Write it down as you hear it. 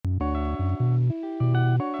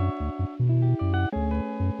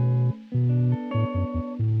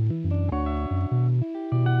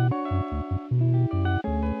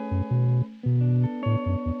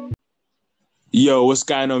Yo, what's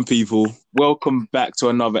going on, people? Welcome back to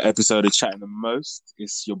another episode of Chatting the Most.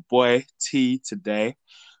 It's your boy T today,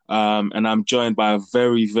 and I'm joined by a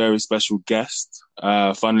very, very special guest.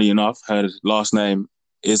 Funnily enough, her last name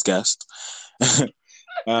is Guest.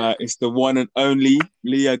 It's the one and only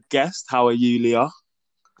Leah Guest. How are you, Leah?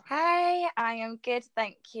 Hey, I am good,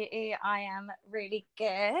 thank you. I am really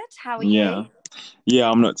good. How are Yeah, you? yeah,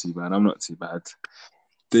 I'm not too bad. I'm not too bad.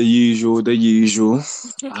 The usual, the usual.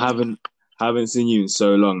 I haven't seen you in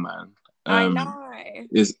so long, man. I Um, know.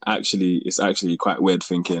 it's actually quite weird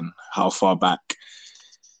thinking how far back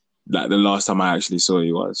like the last time I actually saw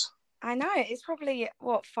you was. I know. It's probably,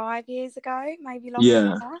 5 years ago? Maybe longer than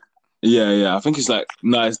Yeah, that. yeah. I think it's like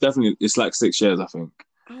no, it's like 6 years. I think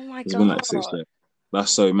Oh my it's been God. like 6 years.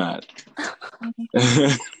 That's so mad.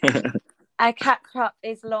 A cat crop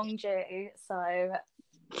is long due, so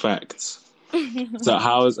Facts. So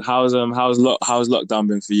how's lockdown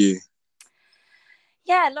been for you?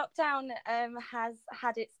 yeah, lockdown has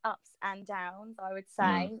had its ups and downs, I would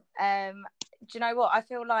Mm. say. Do you know what? I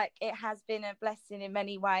feel like it has been a blessing in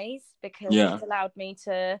many ways because Yeah, it's allowed me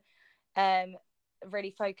to um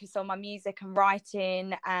really focus on my music and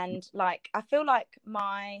writing, and like I feel like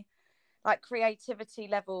my creativity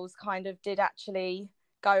levels kind of did actually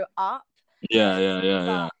go up.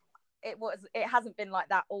 yeah. But it hasn't been like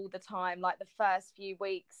that all the time. Like the first few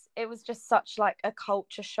weeks it was just such like a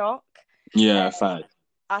culture shock. Yeah, um fact.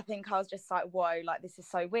 I think I was just like, whoa, like this is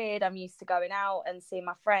so weird. I'm used to going out and seeing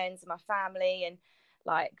my friends and my family and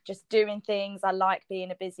like just doing things. I like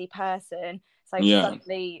being a busy person. So to Yeah,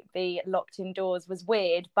 suddenly be locked indoors was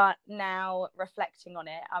weird. But now reflecting on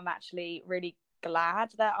it, I'm actually really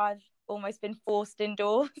glad that I've almost been forced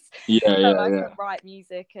indoors yeah, so yeah, I yeah, can write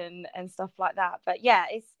music and stuff like that. But yeah,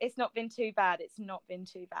 it's not been too bad. It's not been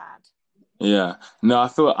too bad. yeah. No,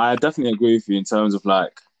 I definitely agree with you in terms of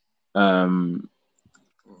like um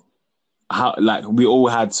how like we all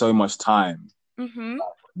had so much time. Mm-hmm.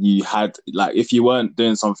 You had like if you weren't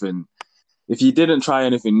doing something, if you didn't try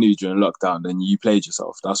anything new during lockdown, then you played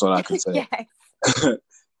yourself. That's all I can say. Yes,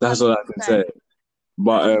 That's all I can say. 100%.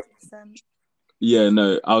 But 100%. yeah,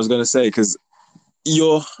 no, I was gonna say because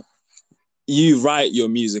you're you write your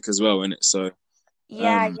music as well, innit? So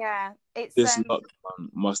Yeah, um, yeah. It's this lockdown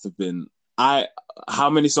must have been. I How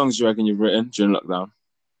many songs do you reckon you've written during lockdown?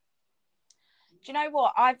 do you know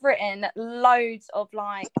what? I've written loads of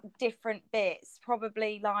like different bits.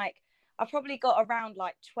 Probably like I've probably got around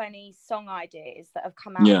like 20 song ideas that have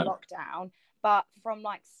come out of Yeah, lockdown, but from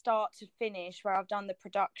like start to finish where I've done the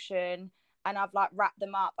production and I've like wrapped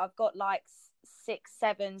them up, I've got like 6,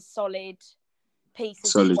 7 solid pieces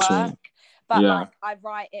of solid work. tune. But Yeah, like I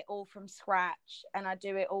write it all from scratch and I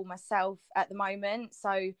do it all myself at the moment.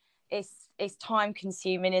 So it's time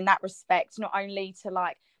consuming in that respect, not only to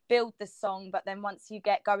like build the song, but then once you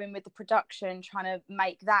get going with the production, trying to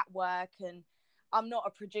make that work. And I'm not a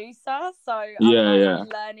producer, so I'm yeah, like yeah,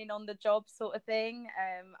 learning on the job sort of thing.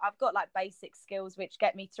 I've got like basic skills which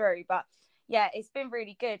get me through, but yeah, it's been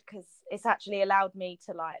really good because it's actually allowed me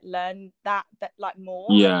to like learn that like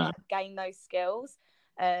more and yeah, like gain those skills.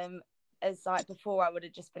 um as like before I would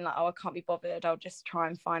have just been like, oh, I can't be bothered, I'll just try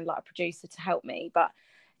and find like a producer to help me. But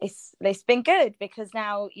it's been good because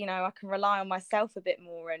now, I can rely on myself a bit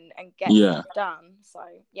more and get yeah. stuff done. So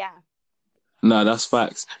yeah. No, that's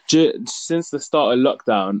facts. Since the start of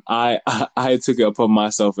lockdown, I took it upon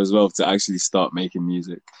myself as well to actually start making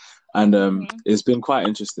music, and Hmm. it's been quite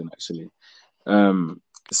interesting actually. Um,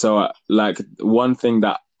 like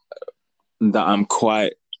I'm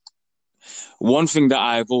quite one thing that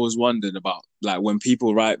I've always wondered about, like when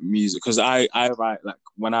people write music, because I write like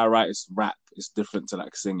when I write it's rap, it's different to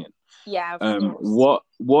like singing. Yeah, of course.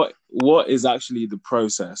 What is actually the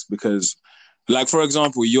process? Because like for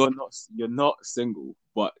example, you're not single,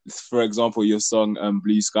 but for example, your song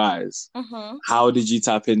Blue Skies, Hmm. how did you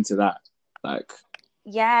tap into that? Like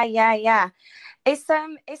Yeah. It's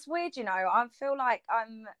weird, I feel like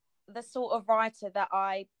I'm the sort of writer that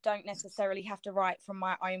I don't necessarily have to write from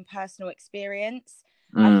my own personal experience.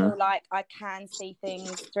 I mm, feel like I can see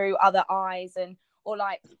things through other eyes, and or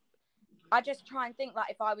like I just try and think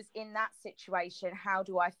like if I was in that situation, how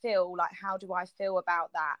do I feel? Like how do I feel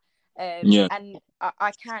about that? yeah, And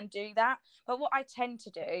I can do that. But what I tend to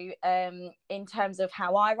do, in terms of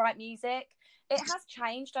how I write music, it has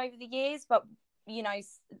changed over the years, but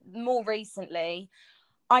more recently,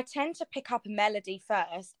 I tend to pick up a melody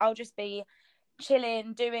first. I'll just be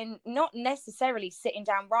chilling, doing, not necessarily sitting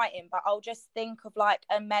down writing, but I'll just think of like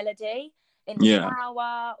a melody in the yeah,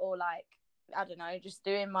 shower, or like, I don't know, just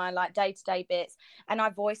doing my like day-to-day bits, and I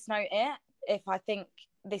voice note it if I think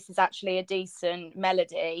this is actually a decent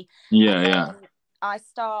melody. And yeah, then yeah, I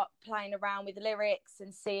start playing around with the lyrics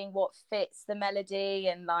and seeing what fits the melody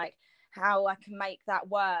and like how I can make that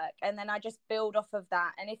work. And then I just build off of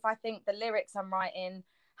that. And if I think the lyrics I'm writing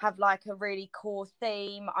have like a really core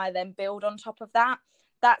theme, I then build on top of that.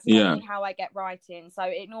 That's normally how I get writing. So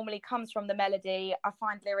it normally comes from the melody. I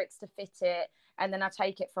find lyrics to fit it, and then I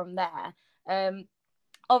take it from there.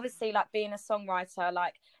 Obviously, like being a songwriter,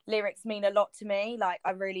 like lyrics mean a lot to me. Like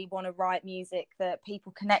I really want to write music that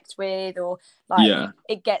people connect with, or like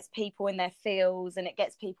it gets people in their feels and it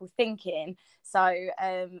gets people thinking. So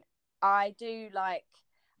I do like,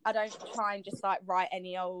 I don't try and just like write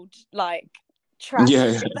any old like trash,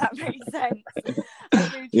 if that makes sense. I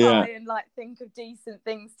do try and like think of decent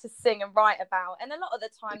things to sing and write about, and a lot of the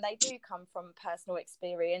time they do come from personal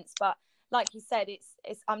experience. But like you said,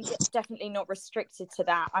 it's I'm definitely not restricted to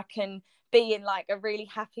that. I can be in like a really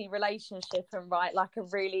happy relationship and write like a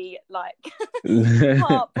really like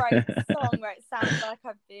heartbreak song where it sounds like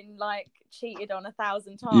I've been like cheated on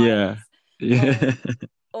 1,000 times.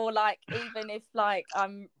 Or like even if like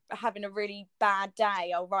I'm having a really bad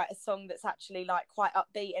day, I'll write a song that's actually like quite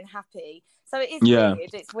upbeat and happy. So it is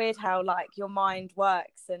weird. It's weird how like your mind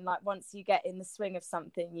works, and like once you get in the swing of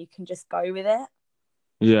something, you can just go with it.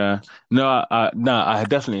 No, I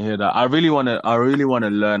definitely hear that. I really want to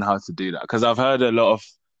learn how to do that, because I've heard a lot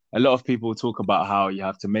of people talk about how you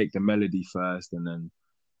have to make the melody first and then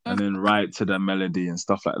write to the melody and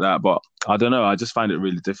stuff like that. But I don't know, I just find it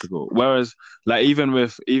really difficult. Whereas like even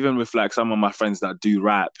with like some of my friends that do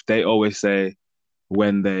rap, they always say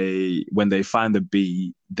when they find the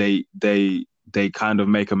beat, they kind of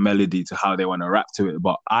make a melody to how they want to rap to it.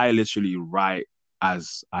 But I literally write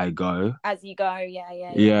as I go. As you go,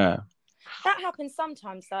 yeah. That happens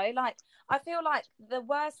sometimes though. Like I feel like the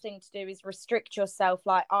worst thing to do is restrict yourself.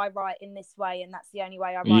 Like I write in this way, and that's the only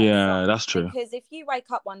way I write a song. That's true. Because if you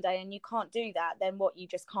wake up one day and you can't do that, then what, you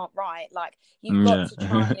just can't write. Like you've got to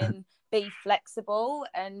try and be flexible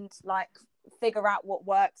and like figure out what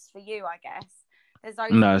works for you, I guess. There's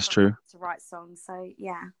always it's true to write songs. So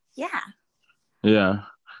yeah.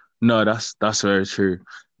 No, that's very true.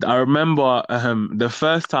 I remember the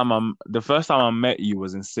first time I met you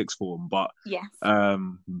was in sixth form, but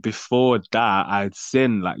before that I'd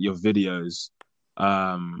seen like your videos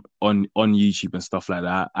on YouTube and stuff like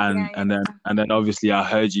that, and then obviously I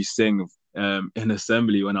heard you sing in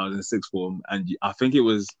assembly when I was in sixth form, and I think it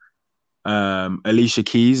was Alicia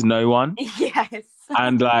Keys, No One. Yes.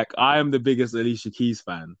 And like I am the biggest Alicia Keys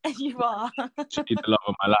fan. You are. She's the love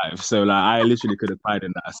of my life. So like I literally could have cried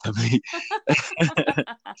in that assembly.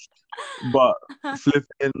 But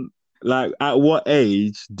flipping, like at what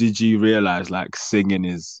age did you realize like singing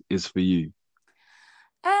is for you?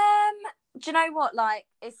 Do you know what? Like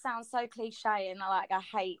it sounds so cliche, and I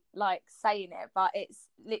hate like saying it, but it's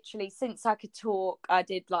literally since I could talk, I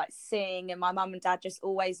did like sing, and my mum and dad just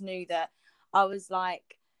always knew that I was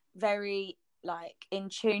like very like in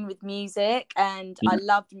tune with music, and I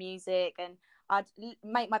loved music. And I'd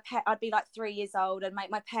be like 3 years old and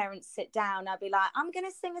make my parents sit down. I'd be like, I'm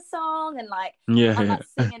gonna sing a song, and like I'm like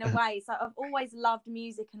singing away. So I've always loved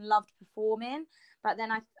music and loved performing. But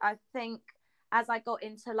then I think as I got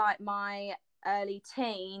into like my early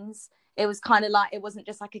teens, it was kind of like it wasn't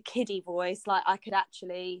just like a kiddie voice. Like I could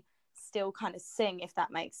actually still kind of sing, if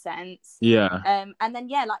that makes sense. And then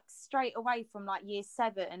like straight away from like year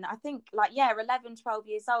 7, I think like 11, 12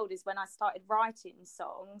 years old is when I started writing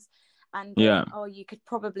songs. And you could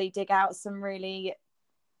probably dig out some really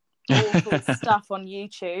awful stuff on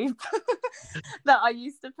YouTube that I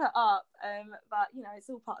used to put up, but you know, it's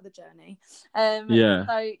all part of the journey.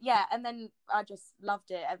 So and then I just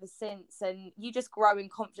loved it ever since, and you just grow in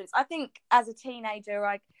confidence. I think as a teenager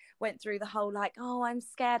I went through the whole like, oh, I'm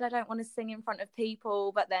scared, I don't want to sing in front of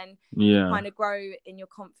people, but then you kind of grow in your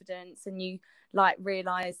confidence, and you like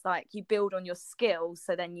realize like you build on your skills,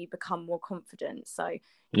 so then you become more confident. So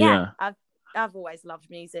I've always loved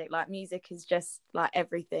music. Like music is just like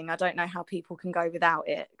everything. I don't know how people can go without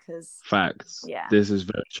it, because facts. This is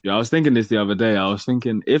very true. I was thinking this the other day. I was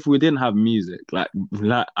thinking if we didn't have music, life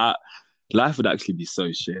would actually be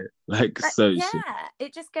so shit. Shit.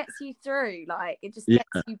 It just gets you through. Like it just gets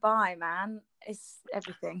you by, man. It's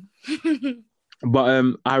everything. But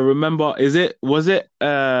I remember, was it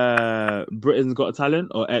Britain's Got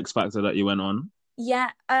Talent or X Factor that you went on? Do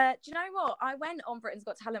you know what? I went on Britain's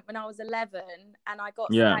Got Talent when I was 11, and I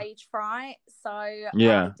got stage fright. So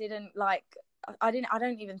I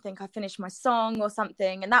don't even think I finished my song or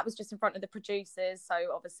something. And that was just in front of the producers. So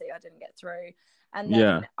obviously I didn't get through. And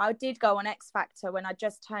then I did go on X Factor when I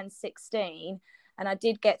just turned 16. And I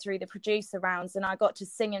did get through the producer rounds, and I got to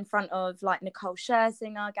sing in front of like Nicole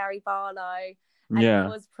Scherzinger, Gary Barlow. and it Yeah.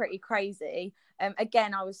 was pretty crazy.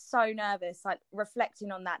 Again, I was so nervous. Like,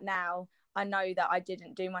 reflecting on that now, I know that I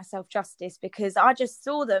didn't do myself justice, because I just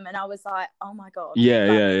saw them and I was like, oh my God, Yeah,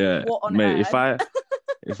 like, yeah, yeah. what on Mate, if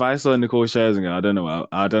earth? I saw Nicole Scherzinger, I don't know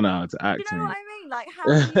how to Do you act, know what mate. I mean? Like, how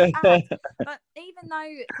do you act? But even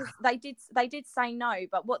though, because they did say no,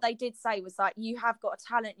 but what they did say was like, you have got a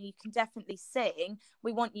talent, you can definitely sing.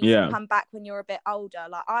 We want you to Yeah. come back when you're a bit older.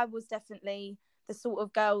 Like, I was definitely the sort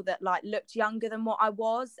of girl that like looked younger than what I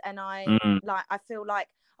was, and Mm. I feel like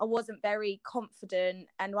I wasn't very confident.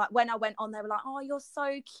 And like when I went on, they were like, "Oh, you're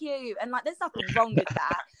so cute," and like, there's nothing wrong with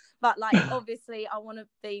that. But like, obviously, I want to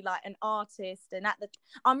be like an artist, and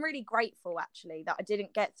I'm really grateful actually that I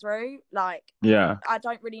didn't get through. Like, Yeah. I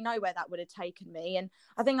don't really know where that would have taken me, and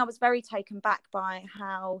I think I was very taken back by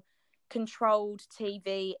how controlled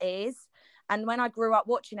TV is. And when I grew up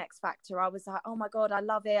watching X Factor, I was like, "Oh my God, I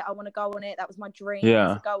love it! I want to go on it. That was my dream to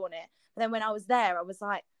Yeah. go on it." But then when I was there, I was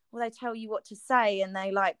like, "Well, they tell you what to say, and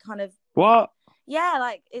they like kind of." What? Yeah,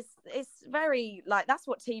 like it's very like, that's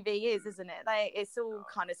what TV is, isn't it? It's all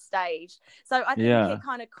kind of staged. So I think Yeah. it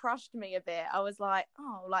kind of crushed me a bit. I was like,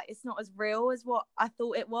 oh, like, it's not as real as what I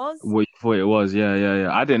thought it was. What you thought it was? Yeah, yeah,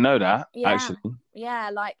 yeah. I didn't know that, Yeah. actually. Yeah,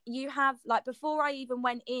 like, you have, like, before I even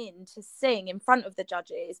went in to sing in front of the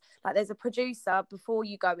judges, like, there's a producer before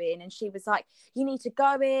you go in, and she was like, you need to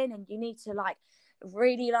go in and you need to like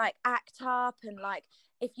really like act up, and like,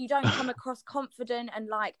 if you don't come across confident and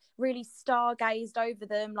like really stargazed over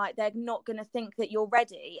them, like, they're not gonna think that you're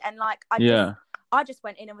ready. And like, Yeah. I just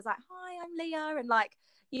went in and was like, hi, I'm Leah, and like,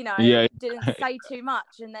 Yeah. didn't say too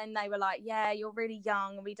much. And then they were like, yeah, you're really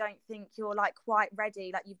young and we don't think you're like quite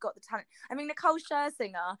ready, like, you've got the talent. I mean, Nicole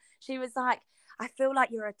Scherzinger, she was like, I feel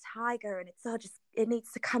like you're a tiger and it's all just, it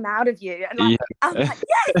needs to come out of you. And like, I was like,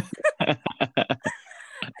 yes.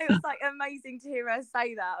 It was like amazing to hear her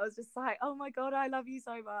say that. I was just like, oh my God, I love you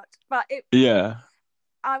so much. But Yeah.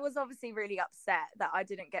 I was obviously really upset that I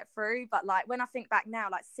didn't get through. But like, when I think back now,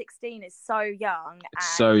 like, 16 is so young,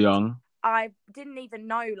 So and young. I didn't even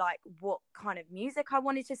know like what kind of music I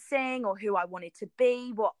wanted to sing or who I wanted to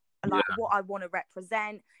be, what Yeah. I want to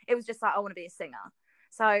represent. It was just like, I want to be a singer.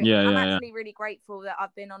 So Yeah, I'm yeah, yeah. actually really grateful that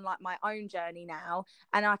I've been on like my own journey now,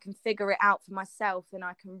 and I can figure it out for myself, and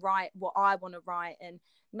I can write what I want to write, and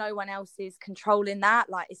no one else is controlling that.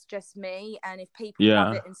 Like, it's just me. And if people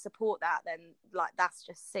love Yeah. it and support that, then like, that's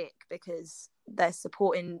just sick, because they're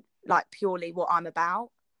supporting like purely what I'm about.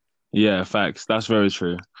 Yeah, facts. That's very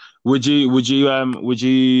true. Would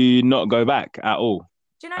you not go back at all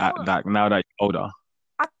Do you know at what? that now that you're older?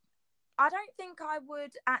 I don't think I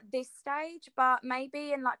would at this stage, but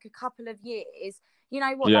maybe in like a couple of years. You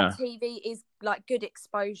know what? Like, Yeah. TV is like good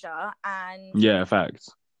exposure, and Yeah, facts.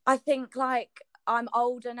 I think like I'm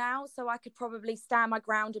older now, so I could probably stand my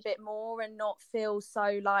ground a bit more and not feel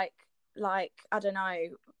so like, I don't know,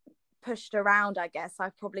 pushed around. I guess I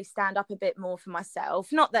probably stand up a bit more for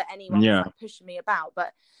myself. Not that anyone was Yeah. like pushing me about,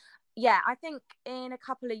 but yeah, I think in a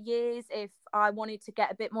couple of years, if I wanted to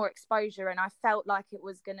get a bit more exposure and I felt like it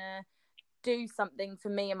was gonna do something for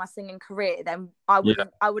me in my singing career, then Yeah.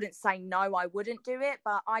 I wouldn't say no, I wouldn't do it.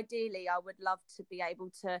 But ideally, I would love to be able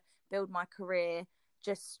to build my career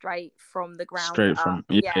just straight from the ground Straight up, from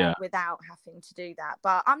yeah, yeah, yeah. without having to do that.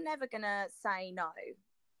 But I'm never gonna say no.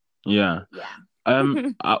 Yeah. Yeah.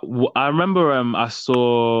 I remember I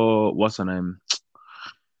saw what's her name?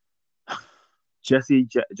 Jessie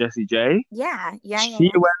J. Yeah, yeah, yeah, She yeah.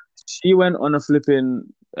 went she went on a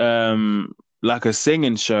flipping like a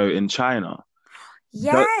singing show in China.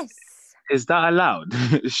 But Yes. is that allowed?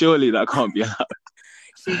 Surely that can't be allowed.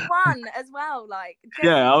 She won as well. Like, Yeah,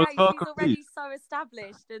 Jessie I was J, so she's confused. already so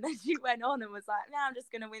established, and then she went on and was like, "No, I'm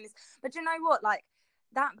just gonna win this." But you know what? Like,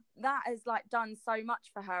 that has like done so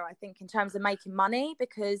much for her, I think, in terms of making money,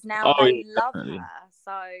 because now Oh they yeah, love definitely. her.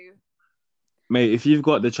 So Mate, if you've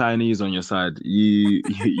got the Chinese on your side,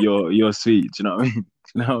 you're sweet. Do you know what I mean?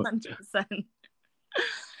 You know? 100%.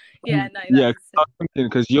 Yeah, no, that Yeah, is I was thinking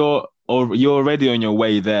because you're already on your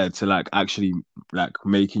way there to like actually like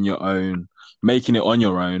making it on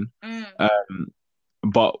your own. mm, Um,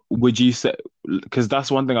 but would you say because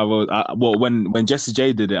that's one thing well when Jessie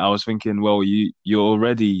J did it, I was thinking, well, you're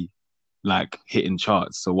already like hitting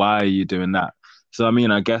charts, so why are you doing that? So I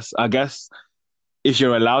mean, I guess if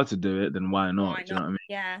you're allowed to do it, then why not? why Do you know not? what I mean?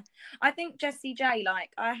 Yeah, I think Jessie J,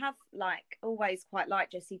 like, I have like always quite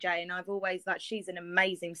liked Jessie J, and I've always like, she's an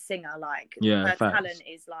amazing singer. Like, Yeah, her facts. talent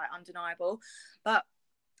is like undeniable. But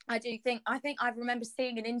I think I remember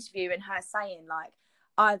seeing an interview and her saying like,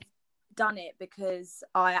 I've done it because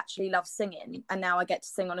I actually love singing, and now I get to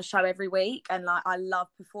sing on a show every week, and like I love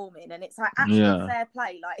performing, and it's like actually fair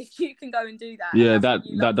play. Like if you can go and do that, Yeah, and that's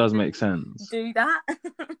what you love that does to make do, sense. do that.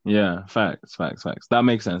 Yeah, facts. That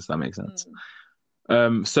makes sense.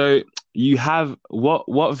 So you have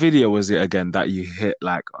what video was it again that you hit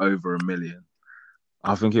like over 1 million?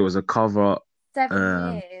 I think it was a cover.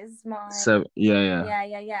 7 years, So yeah.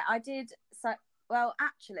 I did. So well,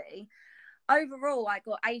 actually, overall, I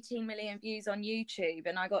got 18 million views on YouTube,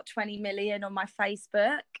 and I got 20 million on my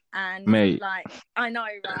Facebook. And Mate, like, I know,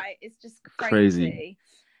 right? It's just crazy.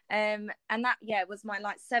 And that was my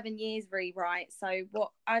like 7 years rewrite. So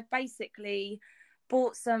what I basically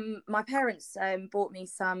bought my parents bought me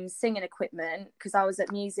some singing equipment because I was at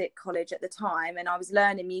music college at the time and I was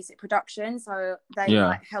learning music production, so they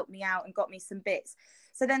like helped me out and got me some bits.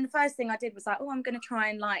 So then the first thing I did was like, oh, I'm going to try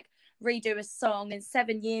and like redo a song. And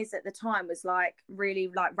 7 years at the time was like really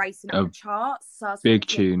like racing up the charts, so I was big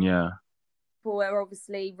tune. People are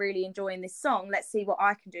obviously really enjoying this song, let's see what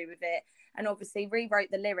I can do with it. And obviously rewrote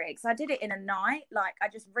the lyrics. I did it in a night. Like I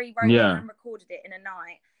just rewrote it and recorded it in a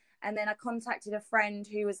night. And then I contacted a friend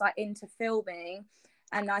who was like into filming,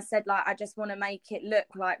 and I said like, I just want to make it look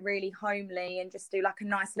like really homely and just do like a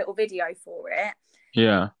nice little video for it.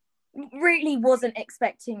 Yeah. Really wasn't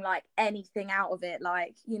expecting like anything out of it,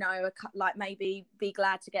 like, you know, like maybe be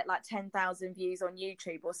glad to get like 10,000 views on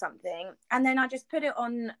YouTube or something. And then I just put it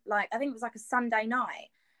on, like, I think it was like a Sunday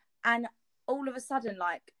night, and all of a sudden,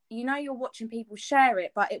 like, you know, you're watching people share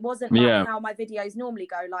it, but it wasn't like how my videos normally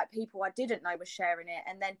go, like people I didn't know were sharing it.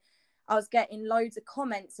 And then I was getting loads of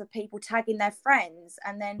comments of people tagging their friends,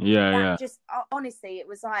 and then just honestly, it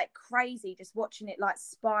was like crazy just watching it like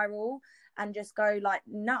spiral and just go like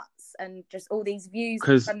nuts, and just all these views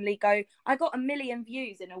suddenly go. I got 1 million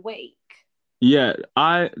views in a week. Yeah,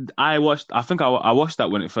 I watched. I think I watched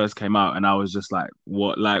that when it first came out, and I was just like,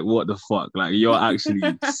 what the fuck? Like, you're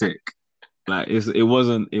actually sick. Like it was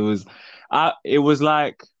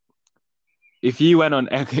like if you went on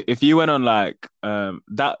like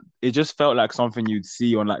that, it just felt like something you'd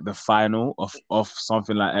see on like the final of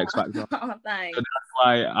something like X Factor. Oh, thanks. So that's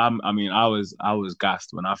why I was gassed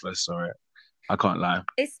when I first saw it. I can't lie.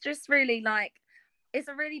 It's just really like, it's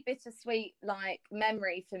a really bittersweet like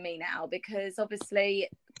memory for me now, because obviously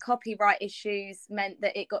copyright issues meant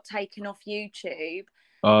that it got taken off YouTube.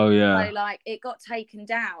 Oh yeah. So like it got taken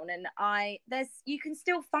down, and you can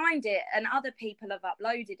still find it, and other people have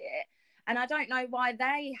uploaded it, and I don't know why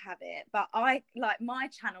they have it, but I like my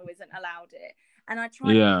channel isn't allowed it. And I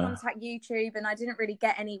tried to contact YouTube, and I didn't really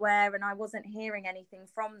get anywhere, and I wasn't hearing anything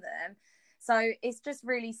from them. So it's just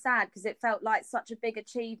really sad, because it felt like such a big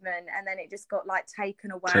achievement, and then it just got like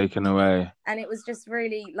taken away. And it was just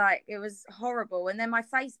really like, it was horrible. And then my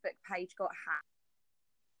Facebook page got hacked.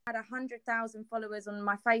 I had 100,000 followers on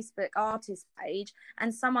my Facebook artist page,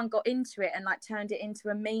 and someone got into it and like turned it into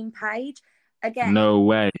a meme page. Again, no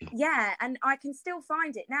way. Yeah, and I can still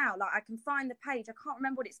find it now. Like I can find the page. I can't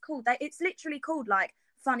remember what it's called. It's literally called like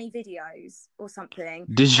Funny Videos or something.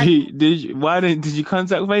 Did you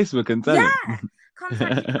contact Facebook and tell them?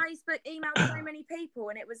 Contacted Facebook, emailed so many people,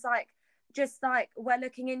 and it was like, just like, we're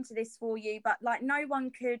looking into this for you, but like no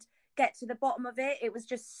one could get to the bottom of it. It was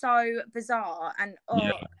just so bizarre. And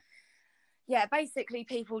basically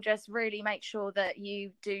people just really make sure that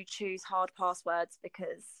you do choose hard passwords,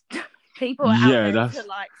 because people are out there to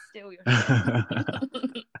like steal your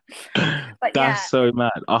shit. But that's so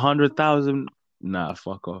mad. 100,000? Nah,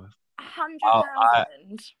 fuck off.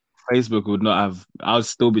 100,000. Facebook would not have. I would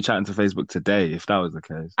still be chatting to Facebook today if that was the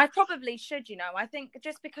case. I probably should, you know. I think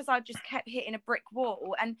just because I just kept hitting a brick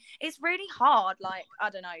wall, and it's really hard. Like, I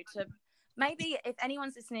don't know, to maybe if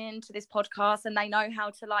anyone's listening to this podcast and they know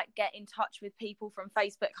how to like get in touch with people from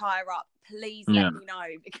Facebook higher up, please let me know,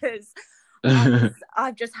 because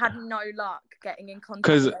I've just had no luck getting in contact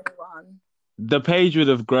with anyone. The page would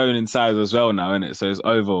have grown in size as well now, innit? So it's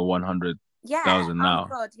over 100,000 now.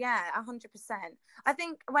 Oh my God, 100%. I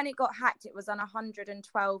think when it got hacked, it was on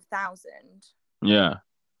 112,000. Yeah.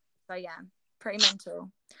 So pretty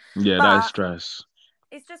mental. Yeah, that is stress.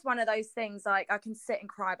 It's just one of those things, like I can sit and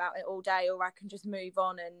cry about it all day, or I can just move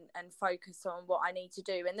on and focus on what I need to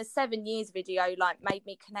do. And the 7 years video like made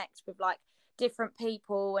me connect with like different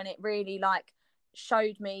people, and it really like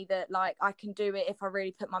showed me that like I can do it if I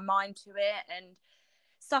really put my mind to it and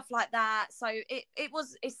stuff like that. So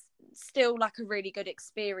it's still like a really good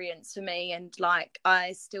experience for me, and like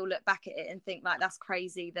I still look back at it and think like that's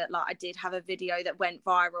crazy that like I did have a video that went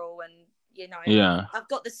viral, and you know, I've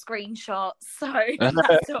got the screenshots, so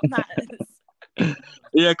that's what matters.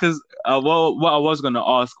 Yeah, because well, what I was gonna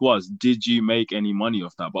ask was, did you make any money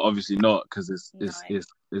off that? But obviously not, because No.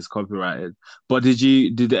 it's copyrighted. But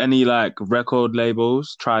did any like record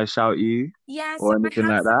labels try shout you Yeah, so or I anything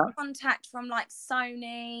had like some that? contact from like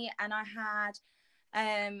Sony, and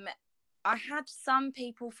um I had some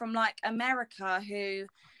people from like America who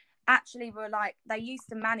actually were like, they used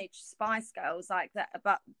to manage Spice Girls like that,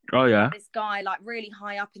 but Oh we got yeah, this guy like really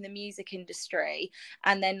high up in the music industry,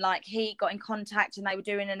 and then like he got in contact and they were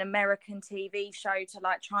doing an American TV show to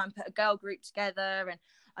like try and put a girl group together, and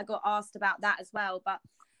I got asked about that as well. But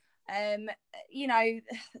um you know,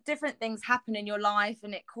 different things happen in your life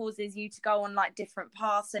and it causes you to go on like different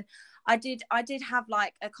paths, and I did have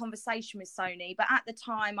like a conversation with Sony, but at the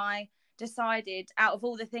time I decided, out of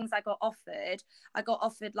all the things I got offered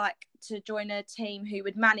like to join a team who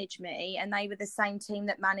would manage me, and they were the same team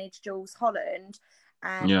that managed Jules Holland,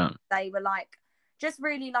 and yeah, they were like just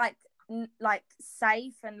really like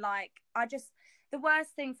safe, and like I just, the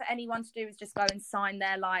worst thing for anyone to do is just go and sign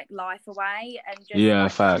their like life away and just yeah.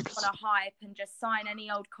 like jump on Facts. a hype and just sign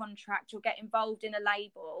any old contract or get involved in a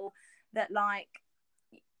label that like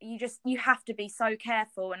you have to be so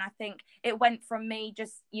careful. And I think it went from me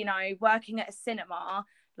just, you know, working at a cinema,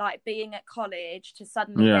 like being at college, to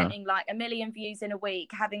suddenly Yeah, getting like 1 million views in a week,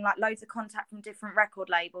 having like loads of contact from different record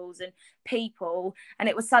labels and people, and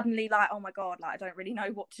it was suddenly like, oh my god, like I don't really know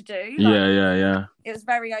what to do. Like yeah. it was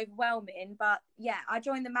very overwhelming. But yeah, I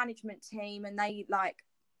joined the management team, and they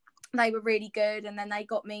were really good, and then they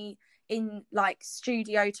got me in like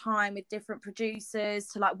studio time with different producers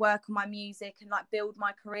to like work on my music and like build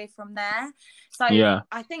my career from there. So Yeah,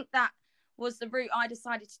 I think that was the route I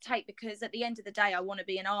decided to take, because at the end of the day I want to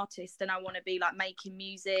be an artist, and I want to be like making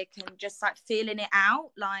music and just like feeling it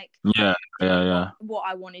out, like yeah, doing yeah. what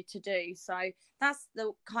I wanted to do. So that's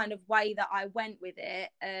the kind of way that I went with it.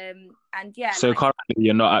 And yeah, So like, currently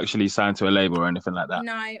you're not actually signed to a label or anything like that.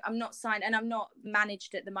 no, I'm not signed, and I'm not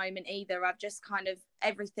managed at the moment either. I've just kind of,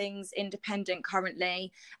 everything's independent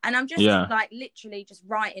currently, and I'm just Yeah, like literally just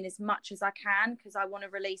writing as much as I can, because I want to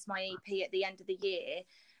release my EP at the end of the year,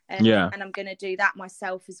 yeah, and I'm going to do that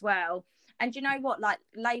myself as well. And you know what? Like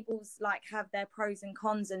labels like have their pros and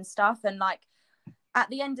cons and stuff, and like at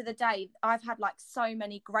the end of the day, I've had like so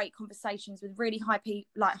many great conversations with really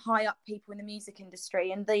high up people in the music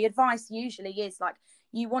industry, and the advice usually is like,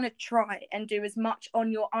 you want to try and do as much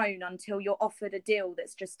on your own until you're offered a deal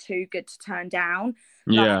that's just too good to turn down.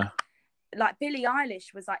 Like yeah, Billie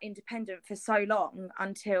Eilish was like independent for so long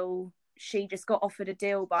until she just got offered a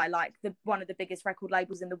deal by like the one of the biggest record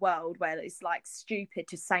labels in the world, where it's like stupid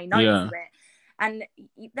to say no to yeah, it. And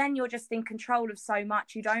then you're just in control of so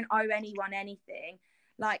much, you don't owe anyone anything.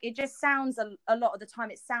 Like it just sounds a lot of the time,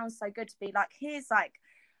 it sounds so good to be like, here's like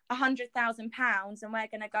 £100,000 and we're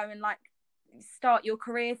gonna go and like start your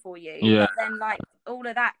career for you. yeah, But then like all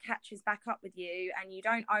of that catches back up with you, and you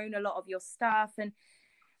don't own a lot of your stuff. And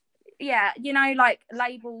yeah, you know, like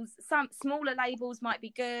labels, some smaller labels might be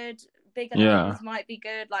good, bigger yeah, labels might be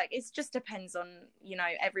good. Like it just depends on, you know,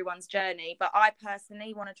 everyone's journey. But I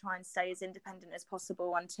personally want to try and stay as independent as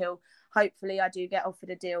possible until hopefully I do get offered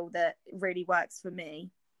a deal that really works for me.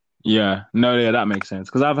 yeah. No, yeah, that makes sense.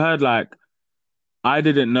 Because I've heard like I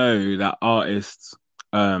didn't know that artists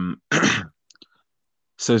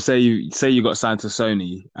so say you got signed to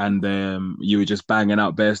Sony and you were just banging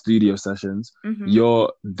out bare studio sessions, Mm-hmm.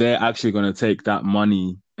 they're actually gonna take that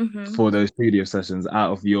money Mm-hmm. for those studio sessions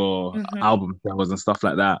out of your Mm-hmm. album sales and stuff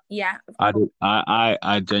like that. Yeah, of I course. did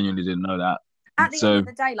I genuinely didn't know that. At the end of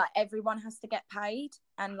So the day, like everyone has to get paid,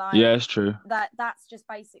 and like yeah, it's true. that's just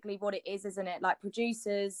basically what it is, isn't it? Like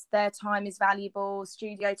producers, their time is valuable,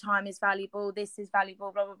 studio time is valuable, this is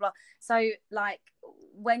valuable, blah blah blah. So like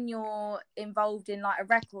when you're involved in like a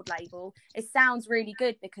record label, it sounds really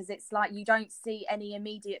good because it's like you don't see any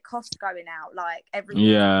immediate cost going out, like everything's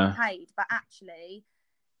Yeah, paid, but actually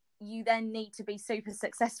you then need to be super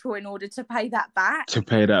successful in order to pay that back. to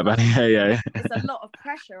pay that back. Yeah, yeah, It's a lot of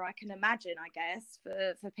pressure, I can imagine, I guess,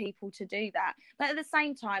 for people to do that. But at the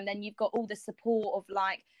same time, then you've got all the support of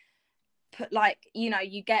like you know,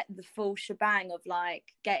 you get the full shebang of like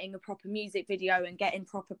getting a proper music video and getting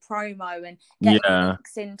proper promo and getting yeah,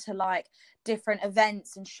 links into like different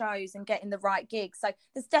events and shows and getting the right gigs. So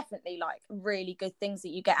there's definitely like really good things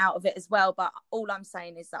that you get out of it as well. But all I'm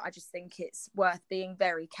saying is that I just think it's worth being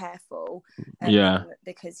very careful, yeah,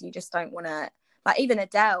 because you just don't want to, like even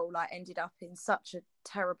Adele like ended up in such a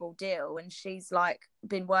terrible deal, and she's like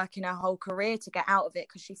been working her whole career to get out of it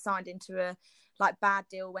because she signed into a like bad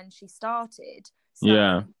deal when she started. So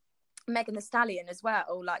yeah, Megan the Stallion as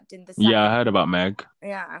well, like did the yeah. I same. heard about Meg.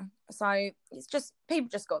 Yeah. So it's just, people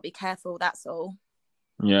just got to be careful. That's all.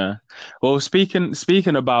 Yeah. Well,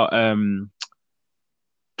 speaking about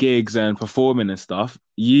gigs and performing and stuff,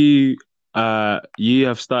 you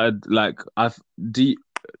have started like I've do you,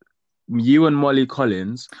 you and Molly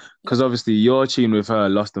Collins, Yeah, because obviously your tune with her,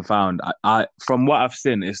 Lost and Found, I from what I've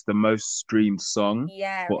seen, it's the most streamed song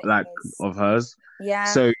yeah, for it like is. of hers.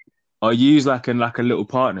 Yeah, So are you like in like a little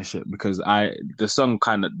partnership? Because the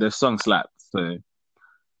song slapped, so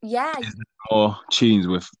yeah, is there more tunes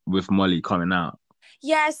with Molly coming out?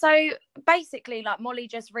 yeah. So basically, like Molly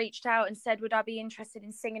just reached out and said, "Would I be interested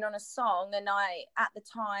in singing on a song?" And I, at the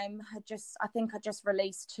time, I think I just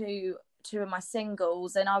released two of my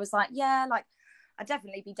singles, and I was like, "Yeah, like I'd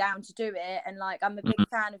definitely be down to do it." And like I'm a big Mhm.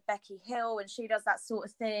 fan of Becky Hill, and she does that sort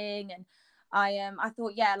of thing. And I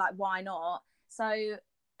thought, yeah, like why not? So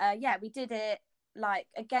yeah, we did it. Like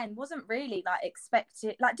again, wasn't really like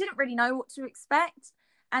expected. Like didn't really know what to expect.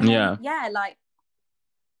 And then Yeah, yeah, like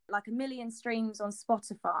a million streams on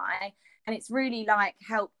Spotify, and it's really like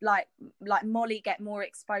helped like Molly get more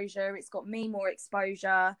exposure. It's got me more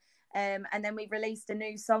exposure. And then we released a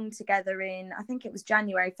new song together in, I think it was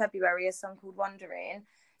January, February, a song called Wandering.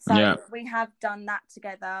 yeah, So we have done that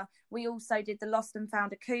together. We also did the Lost and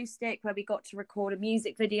Found acoustic, where we got to record a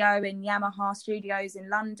music video in Yamaha Studios in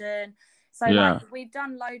London. So like yeah, we've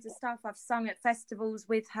done loads of stuff. I've sung at festivals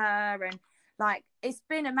with her, and like it's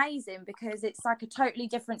been amazing because it's like a totally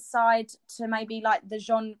different side to maybe like the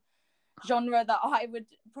genre that I would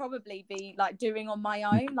probably be like doing on my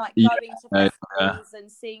own, like yeah, going to yeah. festivals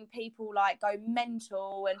and seeing people like go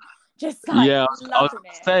mental and just like Yeah, I was loving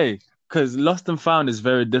gonna it. say because Lost and Found is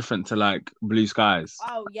very different to like Blue Skies.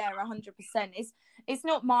 Oh yeah, 100%. It's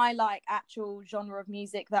not my like actual genre of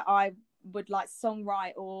music that I would like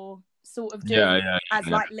songwrite or sort of Yeah, do yeah, as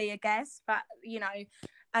yeah, like Leah Guest, but you know,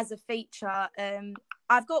 as a feature,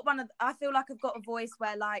 I've got I feel like I've got a voice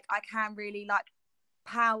where like I can really like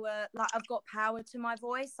power, like I've got power to my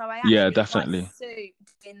voice, so I yeah, actually quite definitely. suit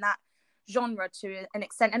in that genre to an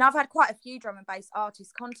extent. And I've had quite a few drum and bass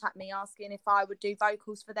artists contact me asking if I would do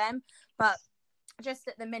vocals for them, but just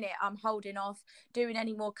at the minute I'm holding off doing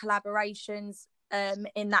any more collaborations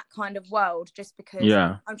in that kind of world, just because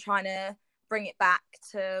Yeah, I'm trying to bring it back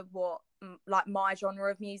to what like my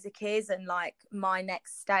genre of music is, and like my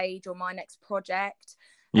next stage or my next project.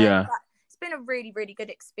 yeah, But it's been a really really good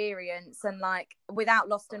experience, and like without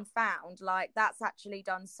Lost and Found, like that's actually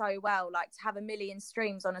done so well, like to have a million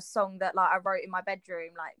streams on a song that like I wrote in my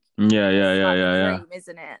bedroom, like yeah, yeah, it's yeah, like the yeah, yeah. dream,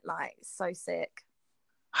 isn't it? Like so sick.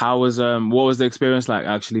 How was what was the experience like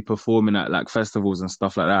actually performing at like festivals and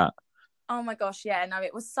stuff like that? Oh my gosh, yeah, no,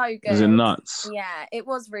 it was so Was it good. nuts? Yeah, it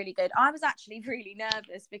was really good. I was actually really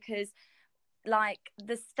nervous because like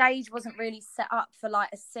the stage wasn't really set up for like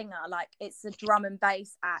a singer, like it's a drum and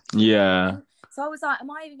bass act in the Yeah, front. So I was like, am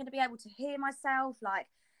I even going to be able to hear myself? Like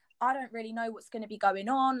I don't really know what's going to be going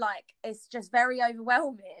on. Like it's just very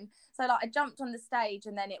overwhelming. So like I jumped on the stage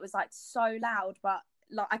and then it was like so loud, but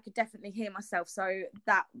like I could definitely hear myself. So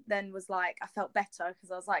that then was like I felt better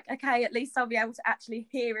because I was like, okay, at least I'll be able to actually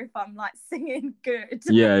hear if I'm like singing good.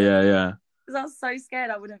 yeah, yeah, yeah. Because I was so scared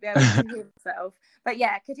I wouldn't be able to hear myself. But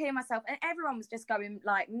yeah, I could hear myself, and everyone was just going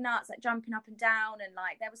like nuts, like jumping up and down, and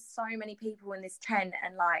like there was so many people in this tent,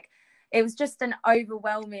 and like it was just an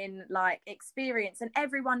overwhelming like experience, and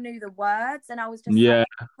everyone knew the words, and I was just like Yeah,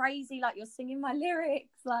 crazy, like you're singing my lyrics,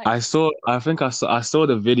 like. I saw. I saw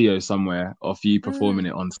the video somewhere of you performing Mm.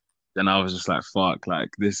 it on, stage, and I was just like, "Fuck! Like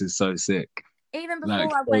this is so sick! Even Like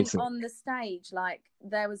before I so went sick." on the stage, like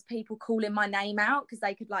there was people calling my name out because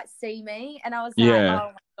they could like see me, and I was like, Yeah.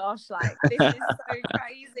 "Oh my gosh, like this is so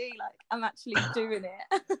crazy! Like I'm actually doing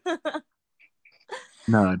it."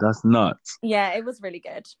 No, that's nuts. Yeah, it was really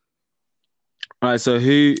good. All right, so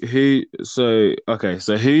so okay,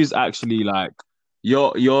 so who's actually like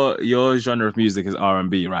your genre of music is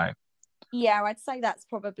R&B, right? Yeah, I'd say that's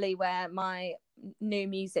probably where my new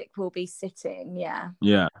music will be sitting. Yeah.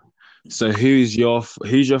 Yeah. So who's your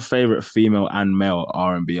favorite female and male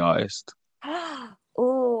R&B artist?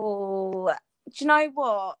 Oh, do you know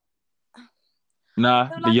what? I Nah,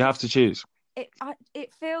 feel but like you have to choose.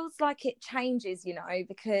 it feels like it changes, you know,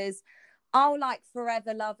 because I'll like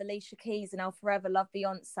forever love Alicia Keys and I'll forever love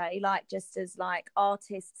Beyonce, like just as like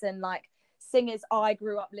artists and like singers I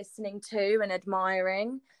grew up listening to and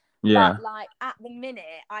admiring. But Yeah. like at the minute,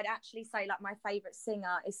 I'd actually say like my favorite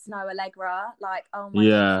singer is Snow Allegra. Like, oh my gosh,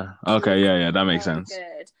 Yeah. she Okay, is yeah, yeah, that makes so sense.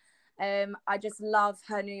 good. I just love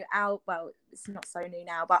her new album. Well, it's not so new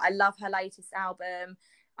now, but I love her latest album.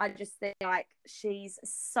 I just think like she's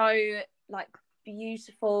so like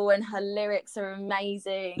beautiful and her lyrics are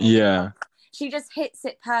amazing, and Yeah. she just hits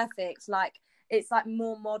it perfect. Like it's like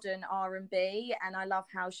more modern R&B, and I love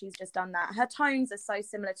how she's just done that. Her tones are so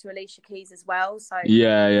similar to Alicia Keys as well. So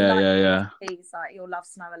Yeah, if you yeah, like yeah, Alicia yeah. Keys, like you'll love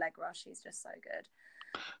Snow Allegra. She's just so good.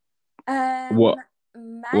 What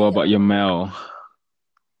What about your Male, male?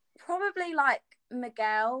 probably like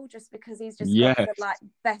Miguel, just because he's just got Yeah, the like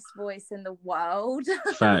best voice in the world.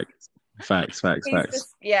 facts, facts, facts, He's facts.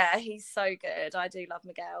 just, yeah, he's so good. I do love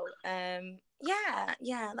Miguel.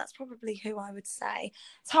 Yeah, that's probably who I would say.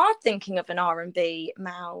 It's hard thinking of an R&B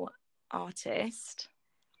male artist.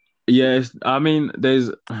 Yes, I mean, there's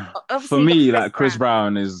for Obviously, you got me Chris like Chris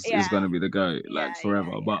Brown. Brown is Yeah, gonna be the GOAT yeah, like yeah,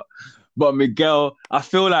 forever. yeah. But Miguel, I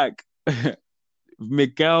feel like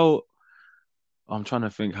Miguel. I'm trying to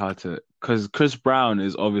think how to, because Chris Brown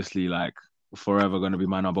is obviously like forever gonna be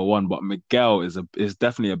my number one, but Miguel is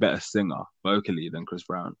definitely a better singer vocally than Chris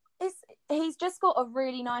Brown. It's, he's just got a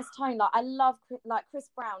really nice tone. Like I love like Chris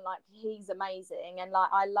Brown. Like he's amazing, and like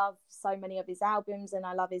I love so many of his albums, and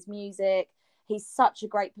I love his music. He's such a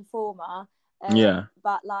great performer. Yeah.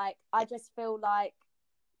 But like I just feel like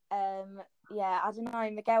yeah, I don't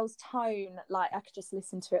know, Miguel's tone, like I could just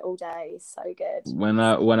listen to it all day. It's so good. When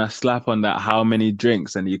I slap on that how many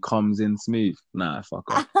drinks and he comes in smooth. Nah,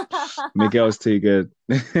 fuck off. Miguel's too good.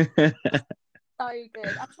 So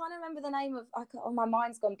good. I'm trying to remember the name of, oh, my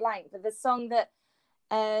mind's gone blank, but the song that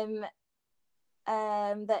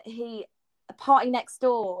that he, Party Next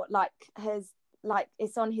Door, like has, like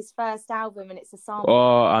it's on his first album and it's a sample.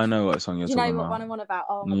 Oh, I know what song you're Do you know talking what about. one I'm on about?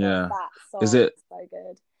 Oh my god, Yeah. that Is song it is so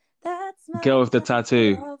good. That's my Girl with the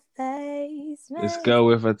Tattoo? face, It's makes Girl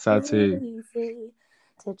with a it Tattoo. easy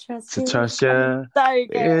to trust To you. trust you So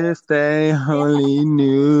good. if they Yeah. only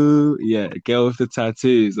knew. Yeah, Girl with the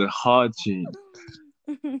Tattoo is a hard tune.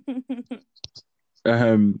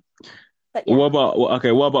 But yeah. What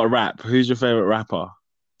about rap? Who's your favorite rapper?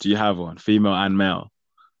 Do you have one, female and male?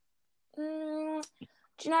 Do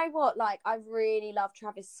you know what? Like, I really love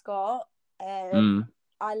Travis Scott. Mm,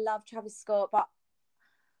 I love Travis Scott, but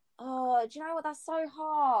oh, do you know what? That's so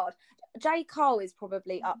hard. J. Cole is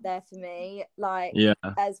probably up there for me, like yeah,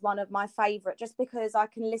 as one of my favorite, just because I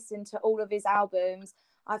can listen to all of his albums.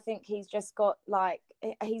 I think he's just got like,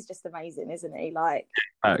 he's just amazing, isn't he? Like,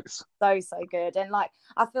 facts. so good, and like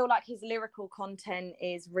I feel like his lyrical content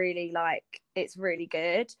is really like, it's really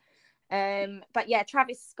good. But yeah,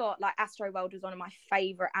 Travis Scott, like Astroworld was one of my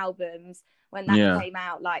favorite albums when that Yeah, came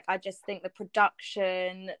out. Like I just think the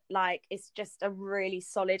production, like it's just a really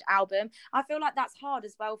solid album. I feel like that's hard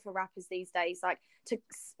as well for rappers these days, like to,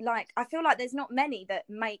 like I feel like there's not many that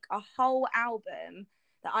make a whole album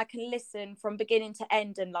that I can listen from beginning to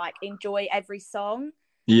end and like enjoy every song.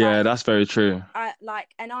 yeah, Like that's very true. I like,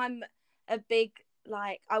 and I'm a big,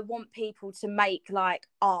 like I want people to make like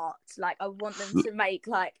art, like I want them to make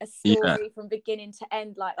like a Yeah, story from beginning to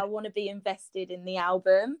end. Like I want to be invested in the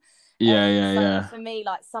album. yeah, yeah, So yeah. for me,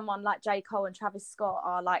 like someone like J. Cole and Travis Scott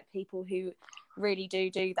are like people who really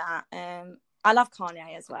do that. I love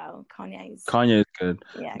Kanye as well. Kanye's, Kanye is good.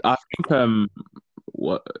 yeah. I think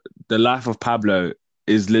what the Life of Pablo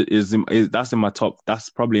is that's in my top. That's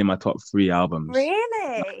probably in my top three albums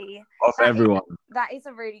Really? of That is, everyone. that is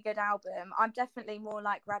a really good album. I'm definitely more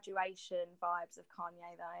like Graduation vibes of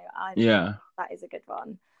Kanye though. I Yeah, That is a good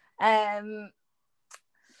one. Um,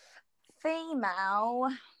 Female,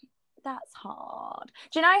 that's hard.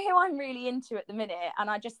 Do you know who I'm really into at the minute? And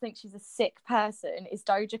I just think she's a sick person, is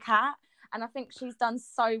Doja Cat. And I think she's done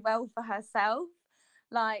so well for herself.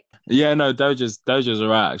 Like yeah. No, Doja's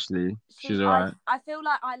alright actually. She's I alright. I feel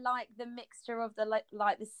like I like the mixture of the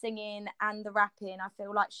like the singing and the rapping. I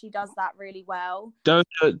feel like she does that really well.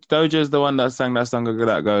 Doja's the one that sang that song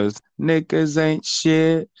that goes, "Niggas ain't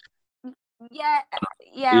shit." Yeah,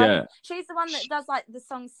 yeah. Yeah, She's the one that does like the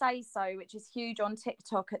song "Say So," which is huge on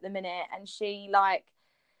TikTok at the minute. And she like,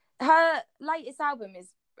 her latest album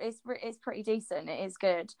is pretty decent. It is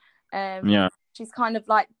good. yeah. She's kind of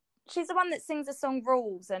like, she's the one that sings the song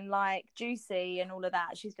 "Rules" and like "Juicy" and all of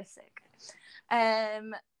that. She's just sick.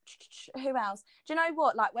 Um, who else? Do you know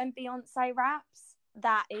what? Like when Beyonce raps,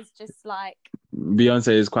 that is just like,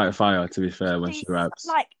 Beyonce is quite fire, to be fair, when she she's raps.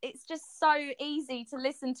 like, it's just so easy to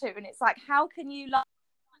listen to, and it's like, how can you love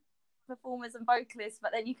performers and vocalists,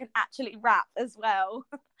 but then you can actually rap as well?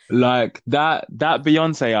 Like that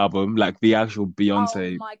Beyonce album, like the actual Oh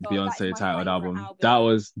Beyonce my god, that is Beyonce my titled favorite album, that album.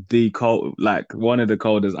 was the cold, like one of the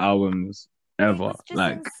coldest albums It ever. was just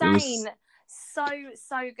Like it was, insane.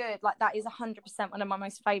 So good. Like that is 100% one of my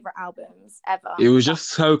most favorite albums ever. it was just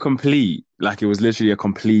so complete. Like it was literally a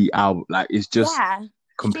complete album. Like it's just Yeah.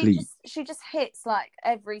 complete. She just hits like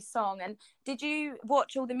every song. And did you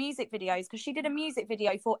watch all the music videos? Because she did a music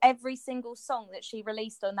video for every single song that she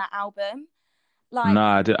released on that album. Like,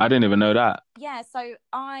 Nah, I didn't even know that. yeah, so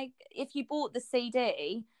if you bought the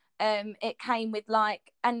CD, it came with like,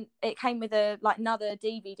 and it came with a like another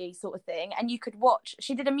DVD sort of thing, and you could watch.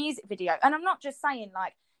 She did a music video, and I'm not just saying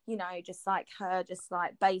like, just like her, just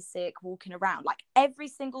like basic walking around. Like every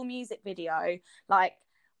single music video, like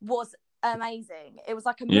was amazing. It was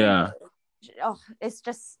like a movie. Yeah. Oh, it's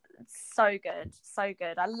just so good, so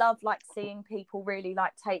good. I love like seeing people really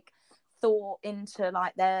like take thought into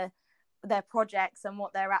like their projects and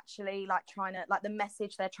what they're actually like trying to, like the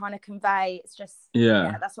message they're trying to convey. It's just, yeah,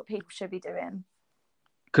 Yeah. that's what people should be doing.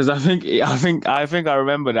 Because I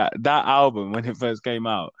remember that album when it first came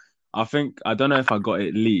out. I don't know if I got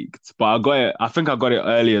it leaked, but I got it. I think I got it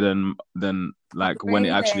earlier than Oh, like when it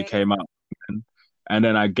actually really? came out, and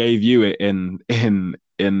then I gave you it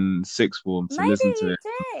in sixth form to Maybe listen to you it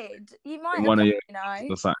did. You might in have one of done, your you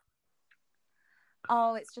know. or something.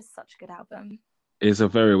 Oh, it's just such a good album. It's a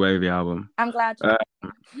very wavy album. I'm glad Uh,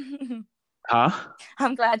 you huh?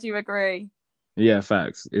 I'm glad you agree. Yeah,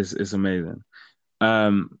 facts. It's amazing.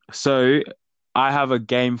 So I have a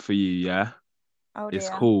game for you. Yeah, Oh it's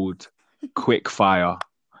dear. called Quick Fire,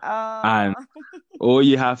 Oh. and all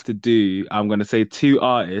you have to do, I'm gonna say two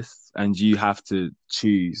artists, and you have to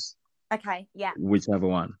choose Okay, yeah. whichever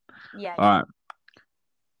one. Yeah, All yeah. right,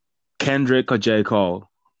 Kendrick or J. Cole,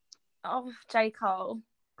 Oh, J. Cole,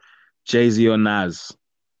 Jay-Z or Nas,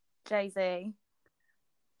 Jay-Z.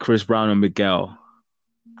 Chris Brown or Miguel,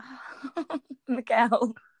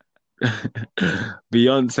 Miguel.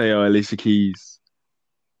 Beyonce or Alicia Keys.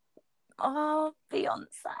 Oh, Beyonce.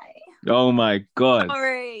 Oh my God.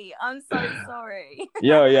 Sorry. I'm so sorry.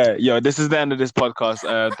 Yo, this is the end of this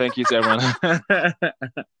podcast. Thank you to everyone.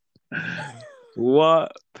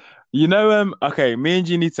 What? Okay, me and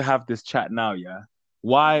you need to have this chat now, yeah? Oh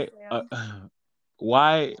Why,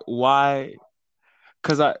 dear. why?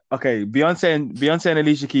 Because Beyonce and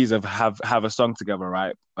Alicia Keys have a song together,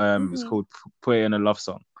 right? It's Hmm. called Put It in a Love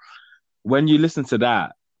Song. When you listen to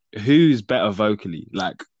that, who's better vocally?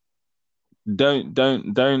 Like,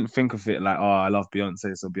 don't think of it like, oh, I love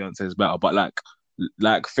Beyonce, so Beyonce is better. But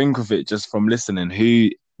like think of it just from listening.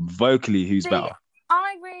 Who's See, better?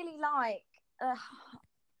 I really like.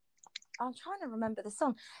 I'm trying to remember the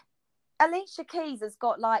song. Alicia Keys has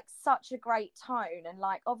got like such a great tone, and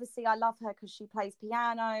like obviously I love her because she plays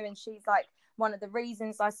piano, and she's like one of the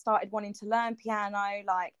reasons I started wanting to learn piano.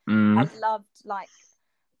 Like I Mm, loved like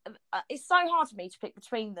it's so hard for me to pick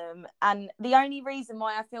between them, and the only reason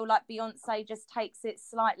why I feel like Beyonce just takes it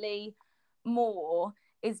slightly more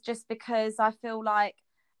is just because I feel like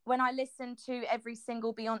when I listen to every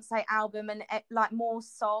single Beyonce album and like more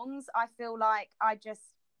songs, I feel like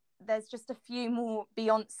there's just a few more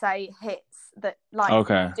Beyonce hits that like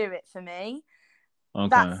okay, do it for me. okay.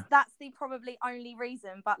 That's the probably only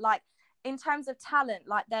reason, but like in terms of talent,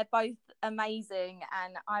 like they're both amazing,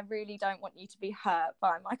 and I really don't want you to be hurt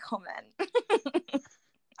by my comment.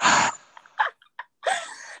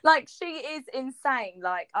 Like she is insane,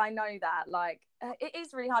 like I know that, like it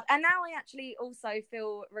is really hard. And now I actually also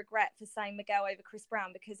feel regret for saying Miguel over Chris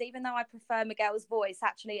Brown, because even though I prefer Miguel's voice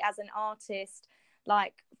actually as an artist,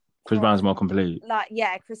 like Chris Brown's more complete. like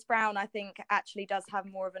yeah, Chris Brown I think actually does have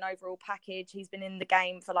more of an overall package. He's been in the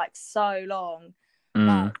game for like so long. Mm.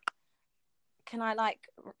 Like can I like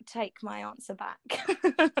take my answer back?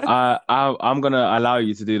 I'm gonna allow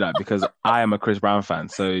you to do that because I am a Chris Brown fan.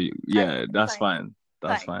 So Okay, yeah, that's thanks. fine.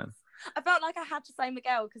 That's Thanks. fine. I felt like I had to say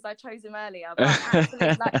Miguel because I chose him earlier, but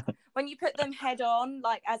actually, like when you put them head on,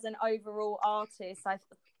 like as an overall artist,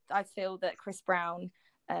 I feel that Chris Brown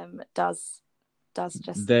does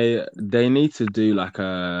just They need to do like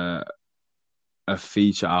a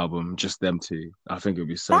feature album, just them two. I think it would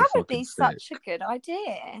be so that would fucking be sick. such a good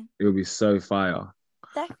idea. It would be so fire.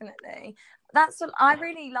 Definitely. That's what I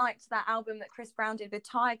really liked, that album that Chris Brown did with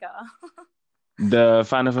Tiger. The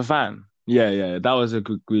Fan of a Fan. Yeah, that was a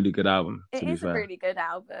really good album, to It be is a fair. really good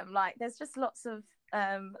album. Like there's just lots of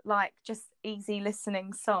like just easy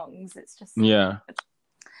listening songs. It's just Yeah.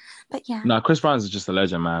 but yeah. No, Chris Brown's just a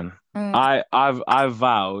legend, man. Mm. I've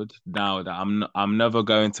vowed now that I'm never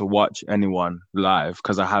going to watch anyone live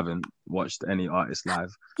because I haven't watched any artist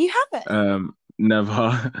live. You haven't?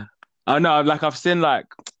 Never. I know, like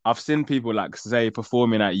I've seen people like say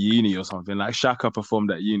performing at uni or something. Like Shaka performed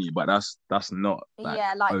at uni, but that's not like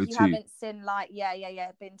Yeah, like you O2. haven't seen like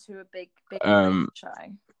been to a big Um, show.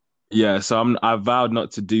 yeah, so I've vowed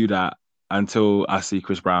not to do that until I see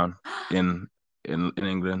Chris Brown in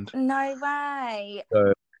England. No way.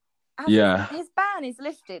 So Has yeah, his ban is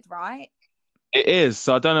lifted, right? it is.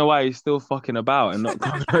 So I don't know why he's still fucking about and not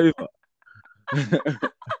coming over.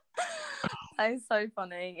 It's so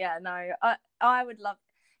funny. Yeah, no, I would love.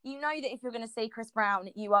 You know that if you're going to see Chris Brown,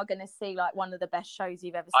 you are going to see like one of the best shows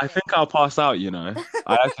you've ever I seen. think I'll pass out, you know.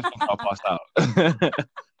 I actually think I'll pass out.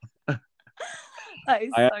 That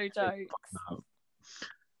is I so jokes.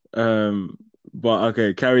 but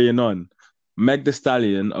okay, carrying on. Meg The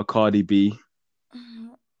Stallion or Cardi B?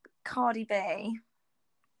 Cardi B.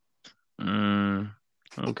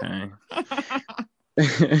 Okay.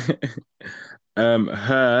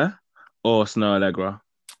 Her or Snow Allegra?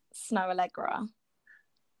 Snow Allegra.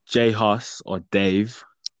 J Hus or Dave?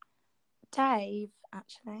 Dave,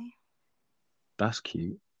 actually. That's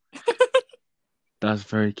cute. That's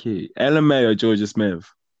very cute. Ella May or Georgia Smith?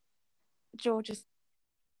 Georgia.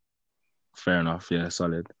 Fair enough. Yeah,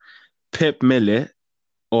 solid. Pip Millet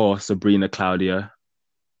or Sabrina Claudio?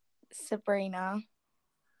 Sabrina.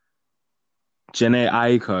 Janae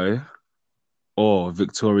Aiko or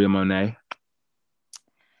Victoria Monet?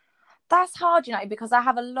 That's hard, you know, because I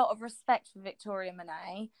have a lot of respect for Victoria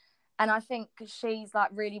Monet, and I think she's like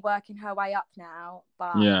really working her way up now.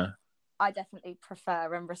 But Yeah, I definitely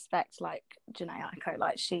prefer and respect like Janae Aiko.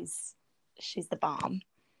 Like she's the bomb.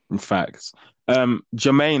 in fact.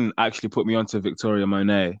 Jermaine actually put me onto Victoria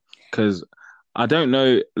Monet because I don't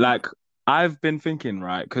know, like I've been thinking,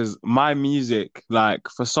 right? Because my music, like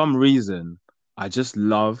for some reason, I just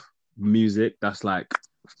love music that's like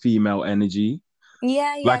female energy.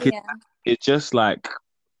 Yeah, yeah, Like yeah. it just like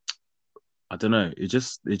I don't know, it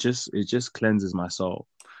just cleanses my soul.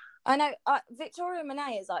 I know Victoria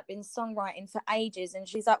Monet has like been songwriting for ages, and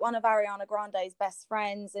she's like one of Ariana Grande's best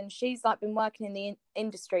friends, and she's like been working in the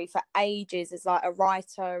industry for ages as like a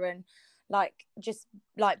writer and like just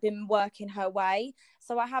like been working her way.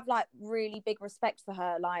 So I have like really big respect for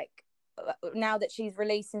her. Like now that she's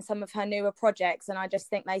releasing some of her newer projects, and I just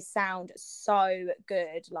think they sound so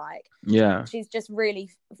good. Like Yeah. she's just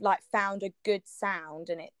really like found a good sound,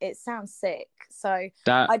 and it sounds sick. So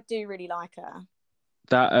That I do really like her.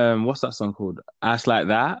 what's that song called? Ass Like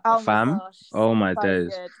That, Oh my fam. gosh, Oh my so days.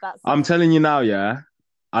 good that I'm song. telling you now, yeah.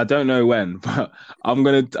 I don't know when, but I'm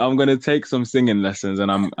gonna take some singing lessons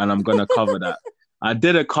and I'm gonna cover that. I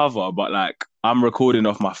did a cover, but like I'm recording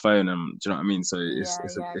off my phone and do you know what I mean? So Yeah,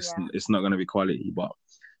 yeah, it's yeah. it's not gonna be quality, but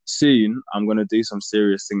soon I'm gonna do some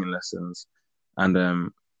serious singing lessons and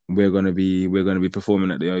we're gonna be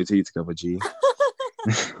performing at the OT together, G.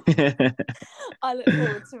 I look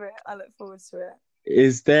forward to it. I look forward to it.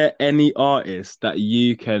 Is there any artist that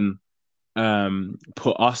you can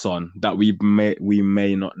put us on that we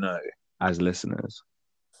may not know as listeners?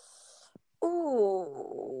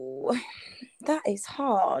 Oh, that is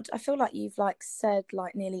hard. I feel like you've like said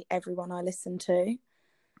like nearly everyone I listen to.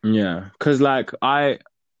 Yeah, because like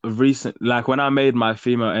like when I made my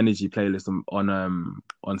female energy playlist on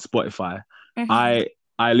Spotify, Mm-hmm.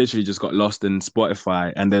 I literally just got lost in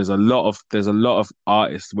Spotify, and there's a lot of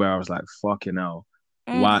artists where I was like, fucking hell,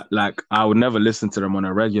 why? Like I would never listen to them on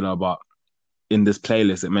a regular, but in this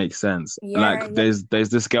playlist it makes sense. Yeah, Like yeah. there's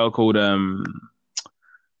this girl called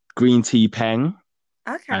Green Tea Peng,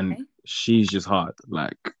 and Okay. she's just hard.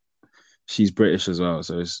 Like she's British as well,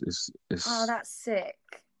 so Oh, it's. that's sick.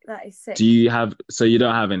 That is sick. Do you have? So you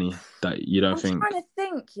don't have any that you don't I'm think? trying to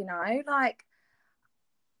think, you know, like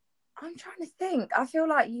I'm trying to think. I feel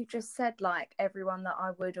like you just said like everyone that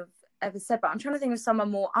I would have ever said, but I'm trying to think of someone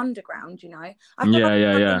more underground, you know. I feel like Yeah, I yeah,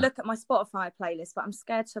 have a yeah. look at my Spotify playlist, but I'm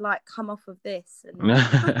scared to like come off of this and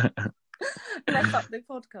like mess up the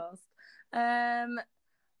podcast.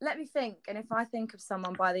 Let me think, and if I think of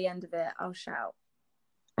someone by the end of it, I'll shout.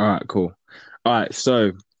 All right, cool. All right,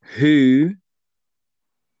 so who,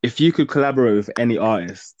 if you could collaborate with any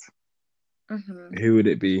artist, Mm-hmm. who would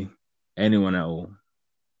it be? Anyone at all?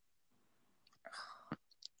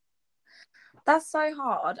 That's so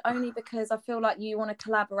hard, only because I feel like you want to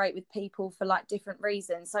collaborate with people for like different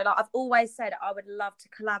reasons. So like I've always said I would love to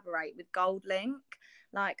collaborate with Goldlink.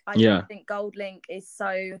 Like I just Yeah, think Goldlink is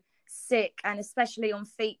so sick, and especially on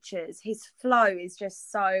features, his flow is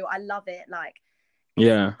just so I love it. Like it's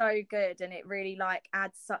yeah, so good, and it really like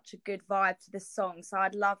adds such a good vibe to the song. So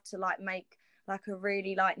I'd love to like make like a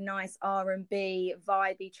really like nice R&B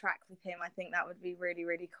vibey track with him. I think that would be really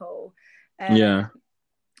really cool. yeah,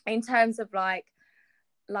 In terms of like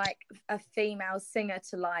a female singer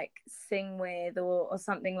to like sing with or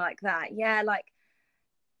something like that, yeah, like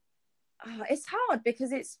it's hard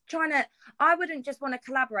because it's trying to I wouldn't just want to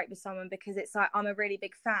collaborate with someone because it's like I'm a really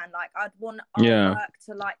big fan. Like I'd want our yeah. work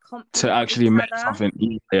to like To complement actually each make other, something.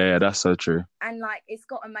 Yeah, yeah, that's so true. and like it's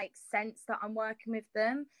got to make sense that I'm working with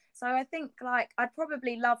them. So I think like I'd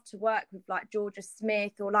probably love to work with like Georgia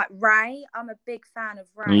Smith or like Ray. I'm a big fan of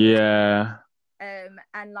Ray. Yeah,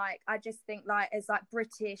 And like I just think like as like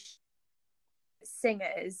British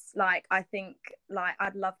singers, like I think like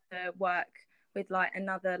I'd love to work with like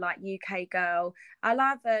another like UK girl. I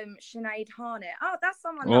love Sinead Harnett. Oh, that's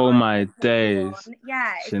someone that Oh I my would put you days. on.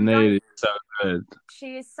 Yeah, if you Sinead don't, is so good.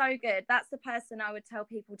 she is so good. That's the person I would tell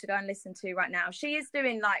people to go and listen to right now. She is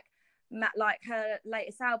doing like her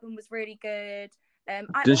latest album was really good. I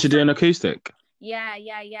Didn't she also do an acoustic? yeah.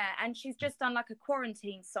 And she's just done like a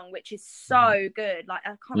quarantine song, which is so good. Like I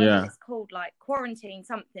can't remember what Yeah. it's called, like quarantine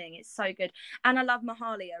something. It's so good. And I love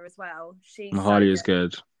Mahalia as well. She's so Mahali is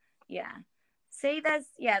good. good. Yeah. See, there's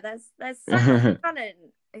so much talent.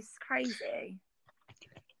 It's crazy.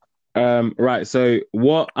 Right. So,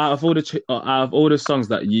 what out of all the songs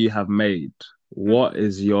that you have made, what Mm.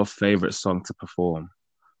 is your favorite song to perform?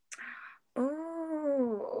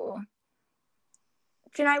 Ooh.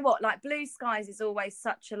 Do you know what? Like Blue Skies is always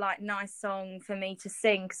such a like nice song for me to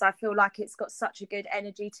sing because I feel like it's got such a good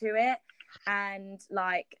energy to it, and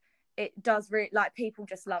like it does really like people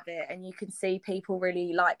just love it, and you can see people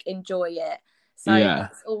really like enjoy it. So Yeah.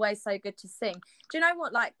 it's always so good to sing. Do you know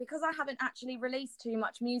what? Like because I haven't actually released too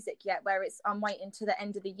much music yet, where I'm waiting to the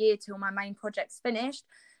end of the year till my main project's finished.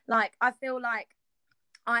 Like I feel like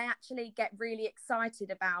I actually get really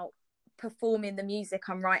excited about performing the music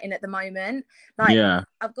I'm writing at the moment. Like Yeah.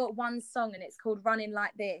 I've got one song and it's called Running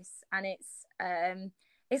Like This, and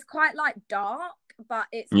it's quite like dark, but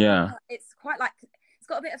Yeah. it's quite like it's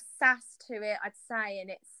got a bit of sass to it, I'd say,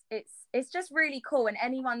 and it's just really cool, and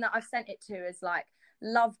anyone that I've sent it to has like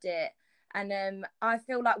loved it. And I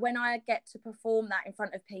feel like when I get to perform that in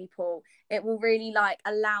front of people, it will really like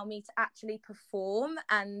allow me to actually perform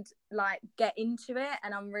and like get into it,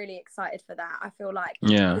 and I'm really excited for that. I feel like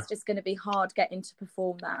Yeah. it's just going to be hard getting to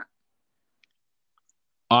perform that.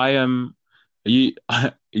 I am. You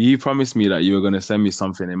you promised me that you were gonna send me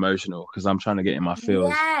something emotional because I'm trying to get in my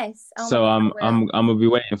feels. Yes, oh my So god, I I'm will. gonna be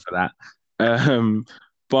waiting for that.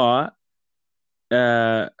 But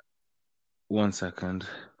uh, one second.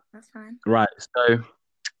 That's fine. Right. So,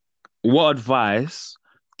 what advice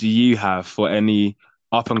do you have for any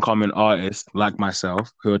up and coming artists like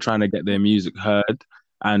myself who are trying to get their music heard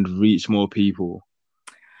and reach more people?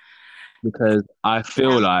 Because I Yeah.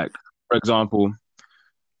 feel like, for example,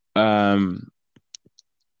 um,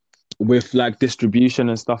 with like distribution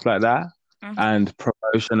and stuff like that, Mhm. and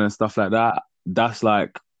promotion and stuff like that, that's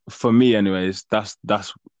like for me, anyways. That's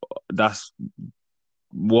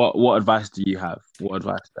what advice do you have? What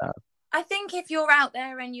advice do you have? I think if you're out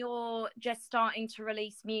there and you're just starting to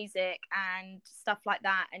release music and stuff like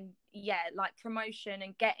that, and yeah, like promotion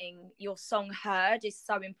and getting your song heard is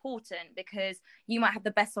so important because you might have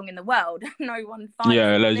the best song in the world. No one finds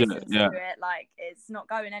Yeah, it, legit. listens to Yeah, it, like it's not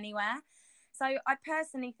going anywhere. So I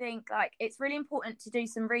personally think like it's really important to do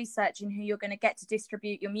some research in who you're going to get to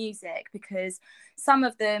distribute your music, because some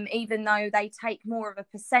of them, even though they take more of a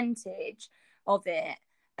percentage of it,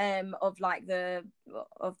 of like the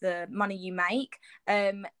money you make,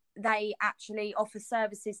 they actually offer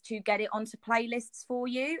services to get it onto playlists for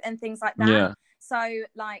you and things like that. yeah, So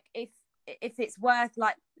like if it's worth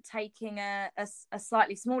like taking a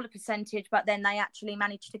slightly smaller percentage, but then they actually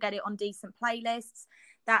manage to get it on decent playlists,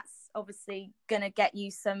 that's obviously going to get you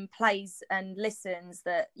some plays and listens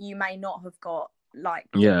that you may not have got like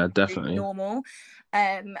yeah, definitely. normal.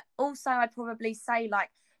 Also I'd probably say like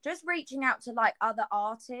just reaching out to like other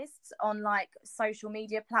artists on like social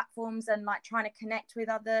media platforms and like trying to connect with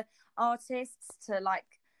other artists to like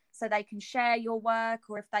so they can share your work,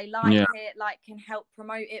 or if they like Yeah, it, like can help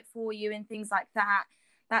promote it for you and things like that.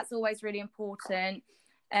 That's always really important.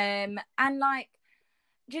 And like,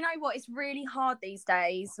 do you know what? It's really hard these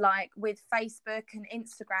days, like with Facebook and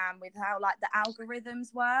Instagram, with how like the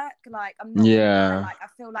algorithms work. Like, I'm not gonna lie, yeah, like I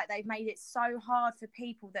feel like they've made it so hard for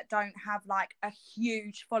people that don't have like a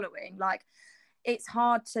huge following. Like, it's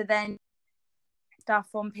hard to then stuff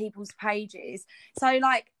on people's pages. So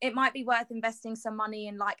like, it might be worth investing some money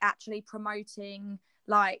in like actually promoting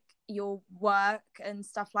like your work and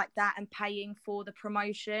stuff like that, and paying for the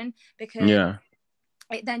promotion, because yeah,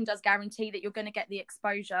 it then does guarantee that you're going to get the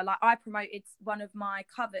exposure. Like I promoted one of my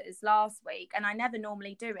covers last week and I never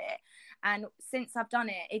normally do it. And since I've done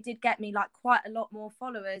it, it did get me like quite a lot more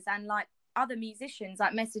followers, and like other musicians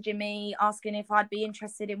like messaging me asking if I'd be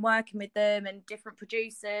interested in working with them, and different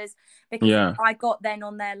producers, because yeah, I got then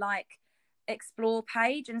on their like explore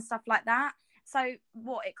page and stuff like that. So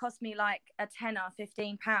what, it cost me like a tenner,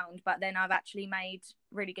 £15, but then I've actually made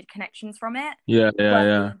really good connections from it. yeah, yeah, Worth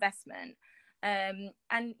the yeah, investment.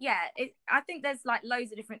 And yeah, I think there's like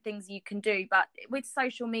loads of different things you can do, but with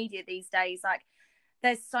social media these days, like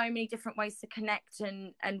there's so many different ways to connect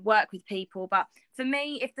and work with people. But for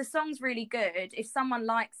me, if the song's really good, if someone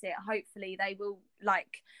likes it, hopefully they will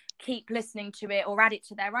like keep listening to it or add it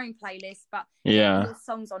to their own playlist. But getting your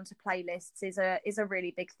songs onto playlists is a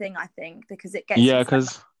really big thing, I think, because it gets you so much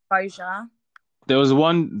exposure. There was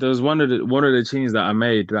one of the tunes that I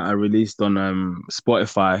made that I released on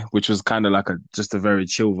Spotify, which was kind of like just a very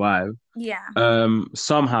chill vibe. Yeah.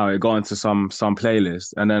 Somehow it got into some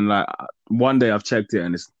playlist, and then like one day I've checked it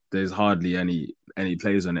and there's hardly any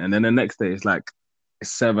plays on it, and then the next day it's like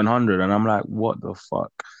 700, and I'm like, what the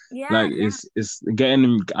fuck? Yeah. Like it's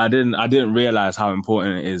getting. I didn't realize how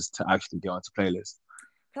important it is to actually get onto playlists.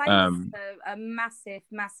 Playlists are a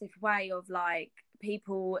massive way of like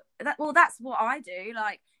people that's what I do.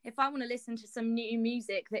 Like if I want to listen to some new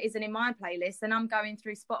music that isn't in my playlist, then I'm going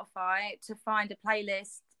through Spotify to find a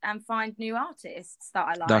playlist and find new artists that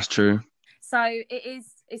I like. That's true. So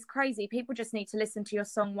it's crazy. People just need to listen to your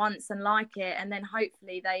song once and like it, and then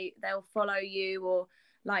hopefully they'll follow you or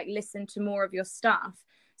like listen to more of your stuff.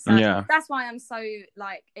 So that's why I'm so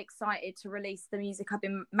like excited to release the music I've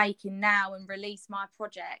been making now and release my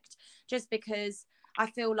project, just because I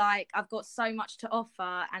feel like I've got so much to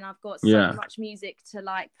offer and I've got so much music to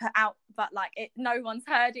like put out, but like no one's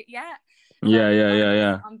heard it yet.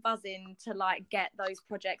 So I'm buzzing to like get those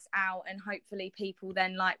projects out, and hopefully people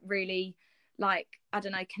then like really like, I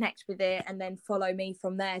don't know, connect with it and then follow me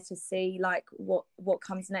from there to see like what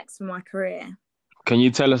comes next for my career. Can you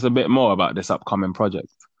tell us a bit more about this upcoming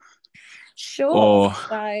project? Sure.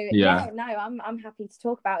 So I'm happy to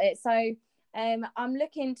talk about it. So I'm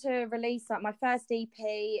looking to release like my first EP.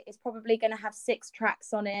 It's probably going to have 6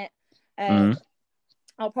 tracks on it.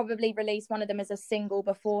 I'll probably release one of them as a single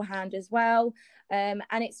beforehand as well. And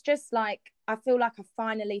it's just like, I feel like I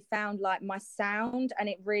finally found like my sound, and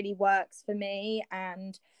it really works for me.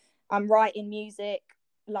 And I'm writing music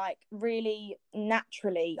like really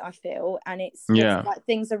naturally, I feel, and it's just like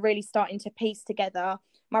things are really starting to piece together.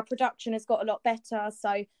 My production has got a lot better,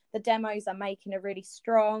 so the demos I'm making are really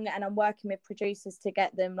strong, and I'm working with producers to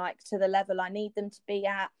get them like to the level I need them to be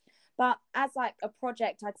at. But as like a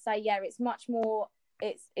project, I'd say it's much more,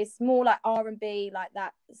 it's more like R&B, like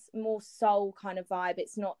that more soul kind of vibe.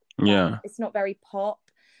 It's not it's not very pop.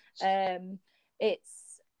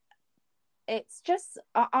 It's just,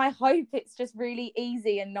 I hope it's just really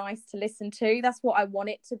easy and nice to listen to. That's what I want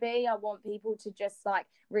it to be. I want people to just like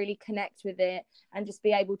really connect with it and just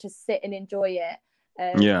be able to sit and enjoy it.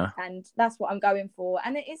 And that's what I'm going for.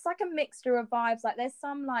 And it's like a mixture of vibes. Like there's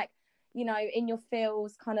some like, you know, in your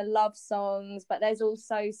feels kind of love songs, but there's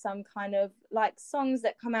also some kind of like songs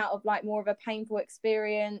that come out of like more of a painful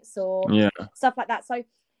experience or stuff like that. So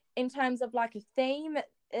in terms of like a theme,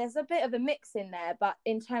 there's a bit of a mix in there, but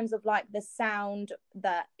in terms of like the sound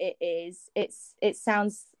that it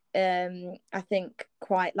sounds I think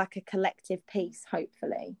quite like a collective piece,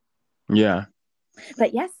 hopefully.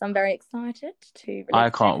 But yes, I'm very excited to I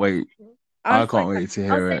can't wait. I can't wait to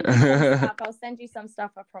hear it. I'll send you some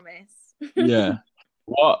stuff, I promise.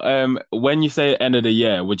 What when you say end of the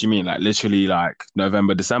year, what do you mean? Like literally like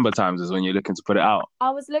November, December times is when you're looking to put it out?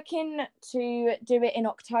 I was looking to do it in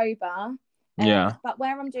October. But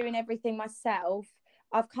where I'm doing everything myself,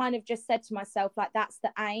 I've kind of just said to myself like that's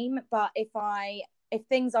the aim. But if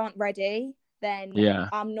things aren't ready, then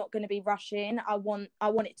I'm not going to be rushing. I want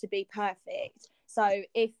it to be perfect. So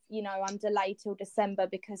if I'm delayed till December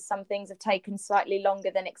because some things have taken slightly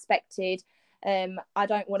longer than expected, I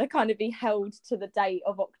don't want to kind of be held to the date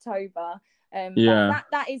of October.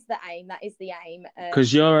 That is the aim. That is the aim.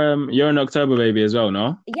 Because you're an October baby as well,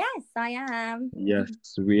 no? Yes, I am. Yes,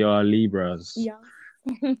 we are Libras. Yeah.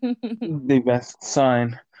 The best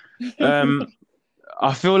sign.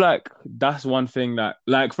 I feel like that's one thing that,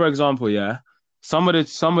 like, for example, some of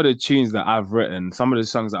the tunes that I've written, some of the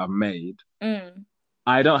songs that I've made,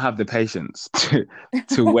 I don't have the patience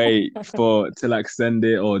to wait to like send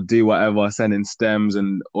it or do whatever, send in stems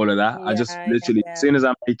and all of that. I just literally, as soon as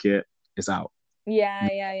I make it, it's out.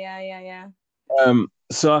 Yeah.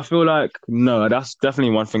 So I feel like, no, that's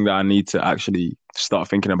definitely one thing that I need to actually start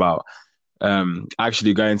thinking about.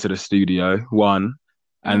 Actually going to the studio, one,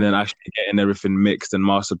 and then actually getting everything mixed and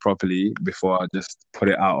mastered properly before I just put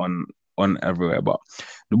it out on everywhere. But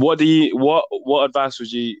what advice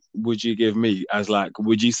would you give me as like,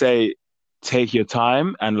 would you say take your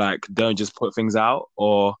time and like don't just put things out,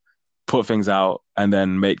 or put things out and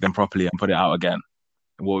then make them properly and put it out again?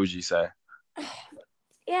 What would you say?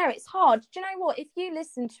 Yeah, it's hard. Do you know what? If you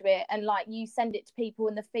listen to it and like you send it to people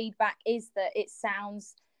and the feedback is that it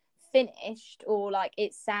sounds finished or like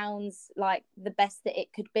it sounds like the best that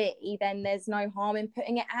it could be, then there's no harm in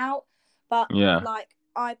putting it out. But Yeah. like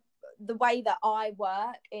the way that I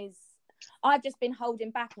work is I've just been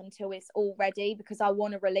holding back until it's all ready because I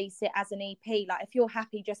want to release it as an EP. Like, if you're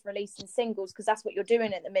happy just releasing singles because that's what you're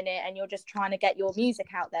doing at the minute and you're just trying to get your music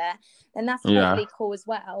out there, then that's totally cool as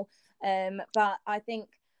well. But I think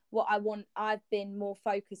I've been more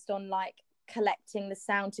focused on like collecting the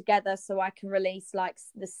sound together so I can release like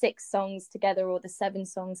the 6 songs together or the 7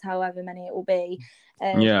 songs, however many it will be.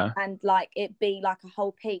 And like it be like a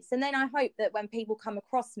whole piece. And then I hope that when people come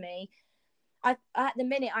across me, I at the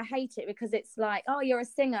minute I hate it because it's like, oh, you're a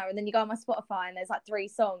singer, and then you go on my Spotify and there's like 3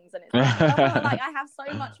 songs, and it's like, oh, like I have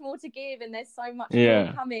so much more to give and there's so much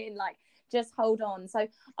more coming, like just hold on. So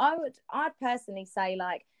I'd personally say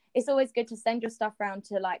like it's always good to send your stuff around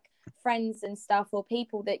to like friends and stuff or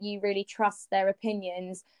people that you really trust their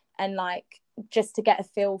opinions, and like just to get a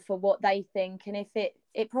feel for what they think. And if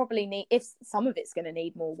if some of it's going to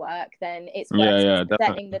need more work, then it's worth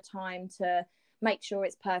setting the time to make sure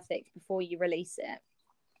it's perfect before you release it.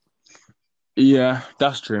 Yeah,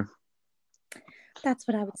 that's true. That's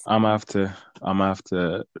what I would say. I'm gonna have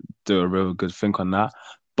to do a real good think on that.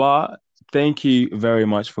 But thank you very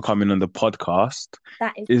much for coming on the podcast.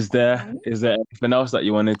 That is there anything else that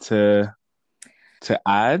you wanted to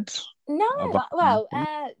add? No,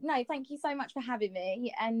 no, thank you so much for having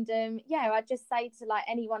me. And I'd just say to like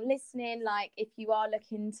anyone listening, like if you are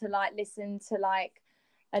looking to like listen to like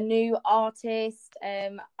a new artist,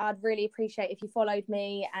 I'd really appreciate if you followed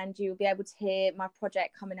me, and you'll be able to hear my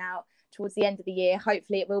project coming out towards the end of the year.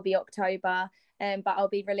 Hopefully it will be October, but I'll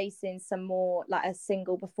be releasing some more, like a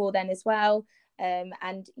single before then as well.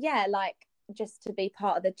 And yeah, like just to be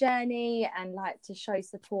part of the journey and like to show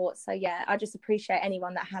support. So yeah, I just appreciate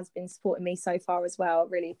anyone that has been supporting me so far as well. I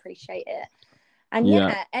really appreciate it. And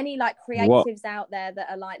any like creatives out there that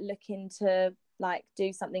are like looking to like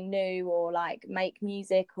do something new or like make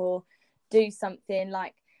music or do something,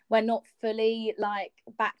 like we're not fully like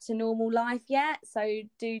back to normal life yet, so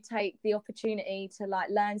do take the opportunity to like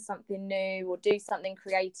learn something new or do something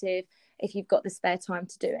creative if you've got the spare time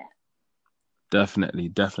to do it.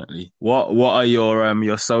 Definitely. What are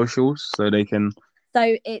your socials so they can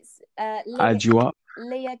it's add you up?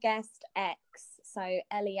 Leah Guest X, so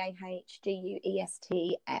LeahGuest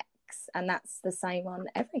X, and that's the same on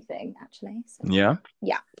everything actually. So, yeah.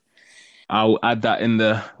 I'll add that in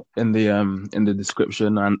the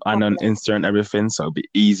description and on Insta and everything, so it'll be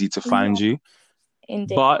easy to find you.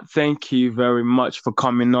 Indeed. But thank you very much for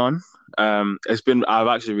coming on. I've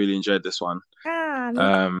actually really enjoyed this one.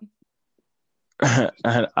 And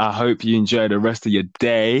I hope you enjoy the rest of your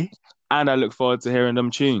day, and I look forward to hearing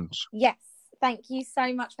them tunes. Yes, thank you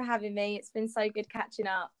so much for having me. It's been so good catching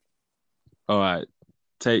up. All right,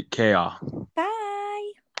 take care.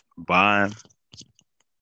 Bye. Bye.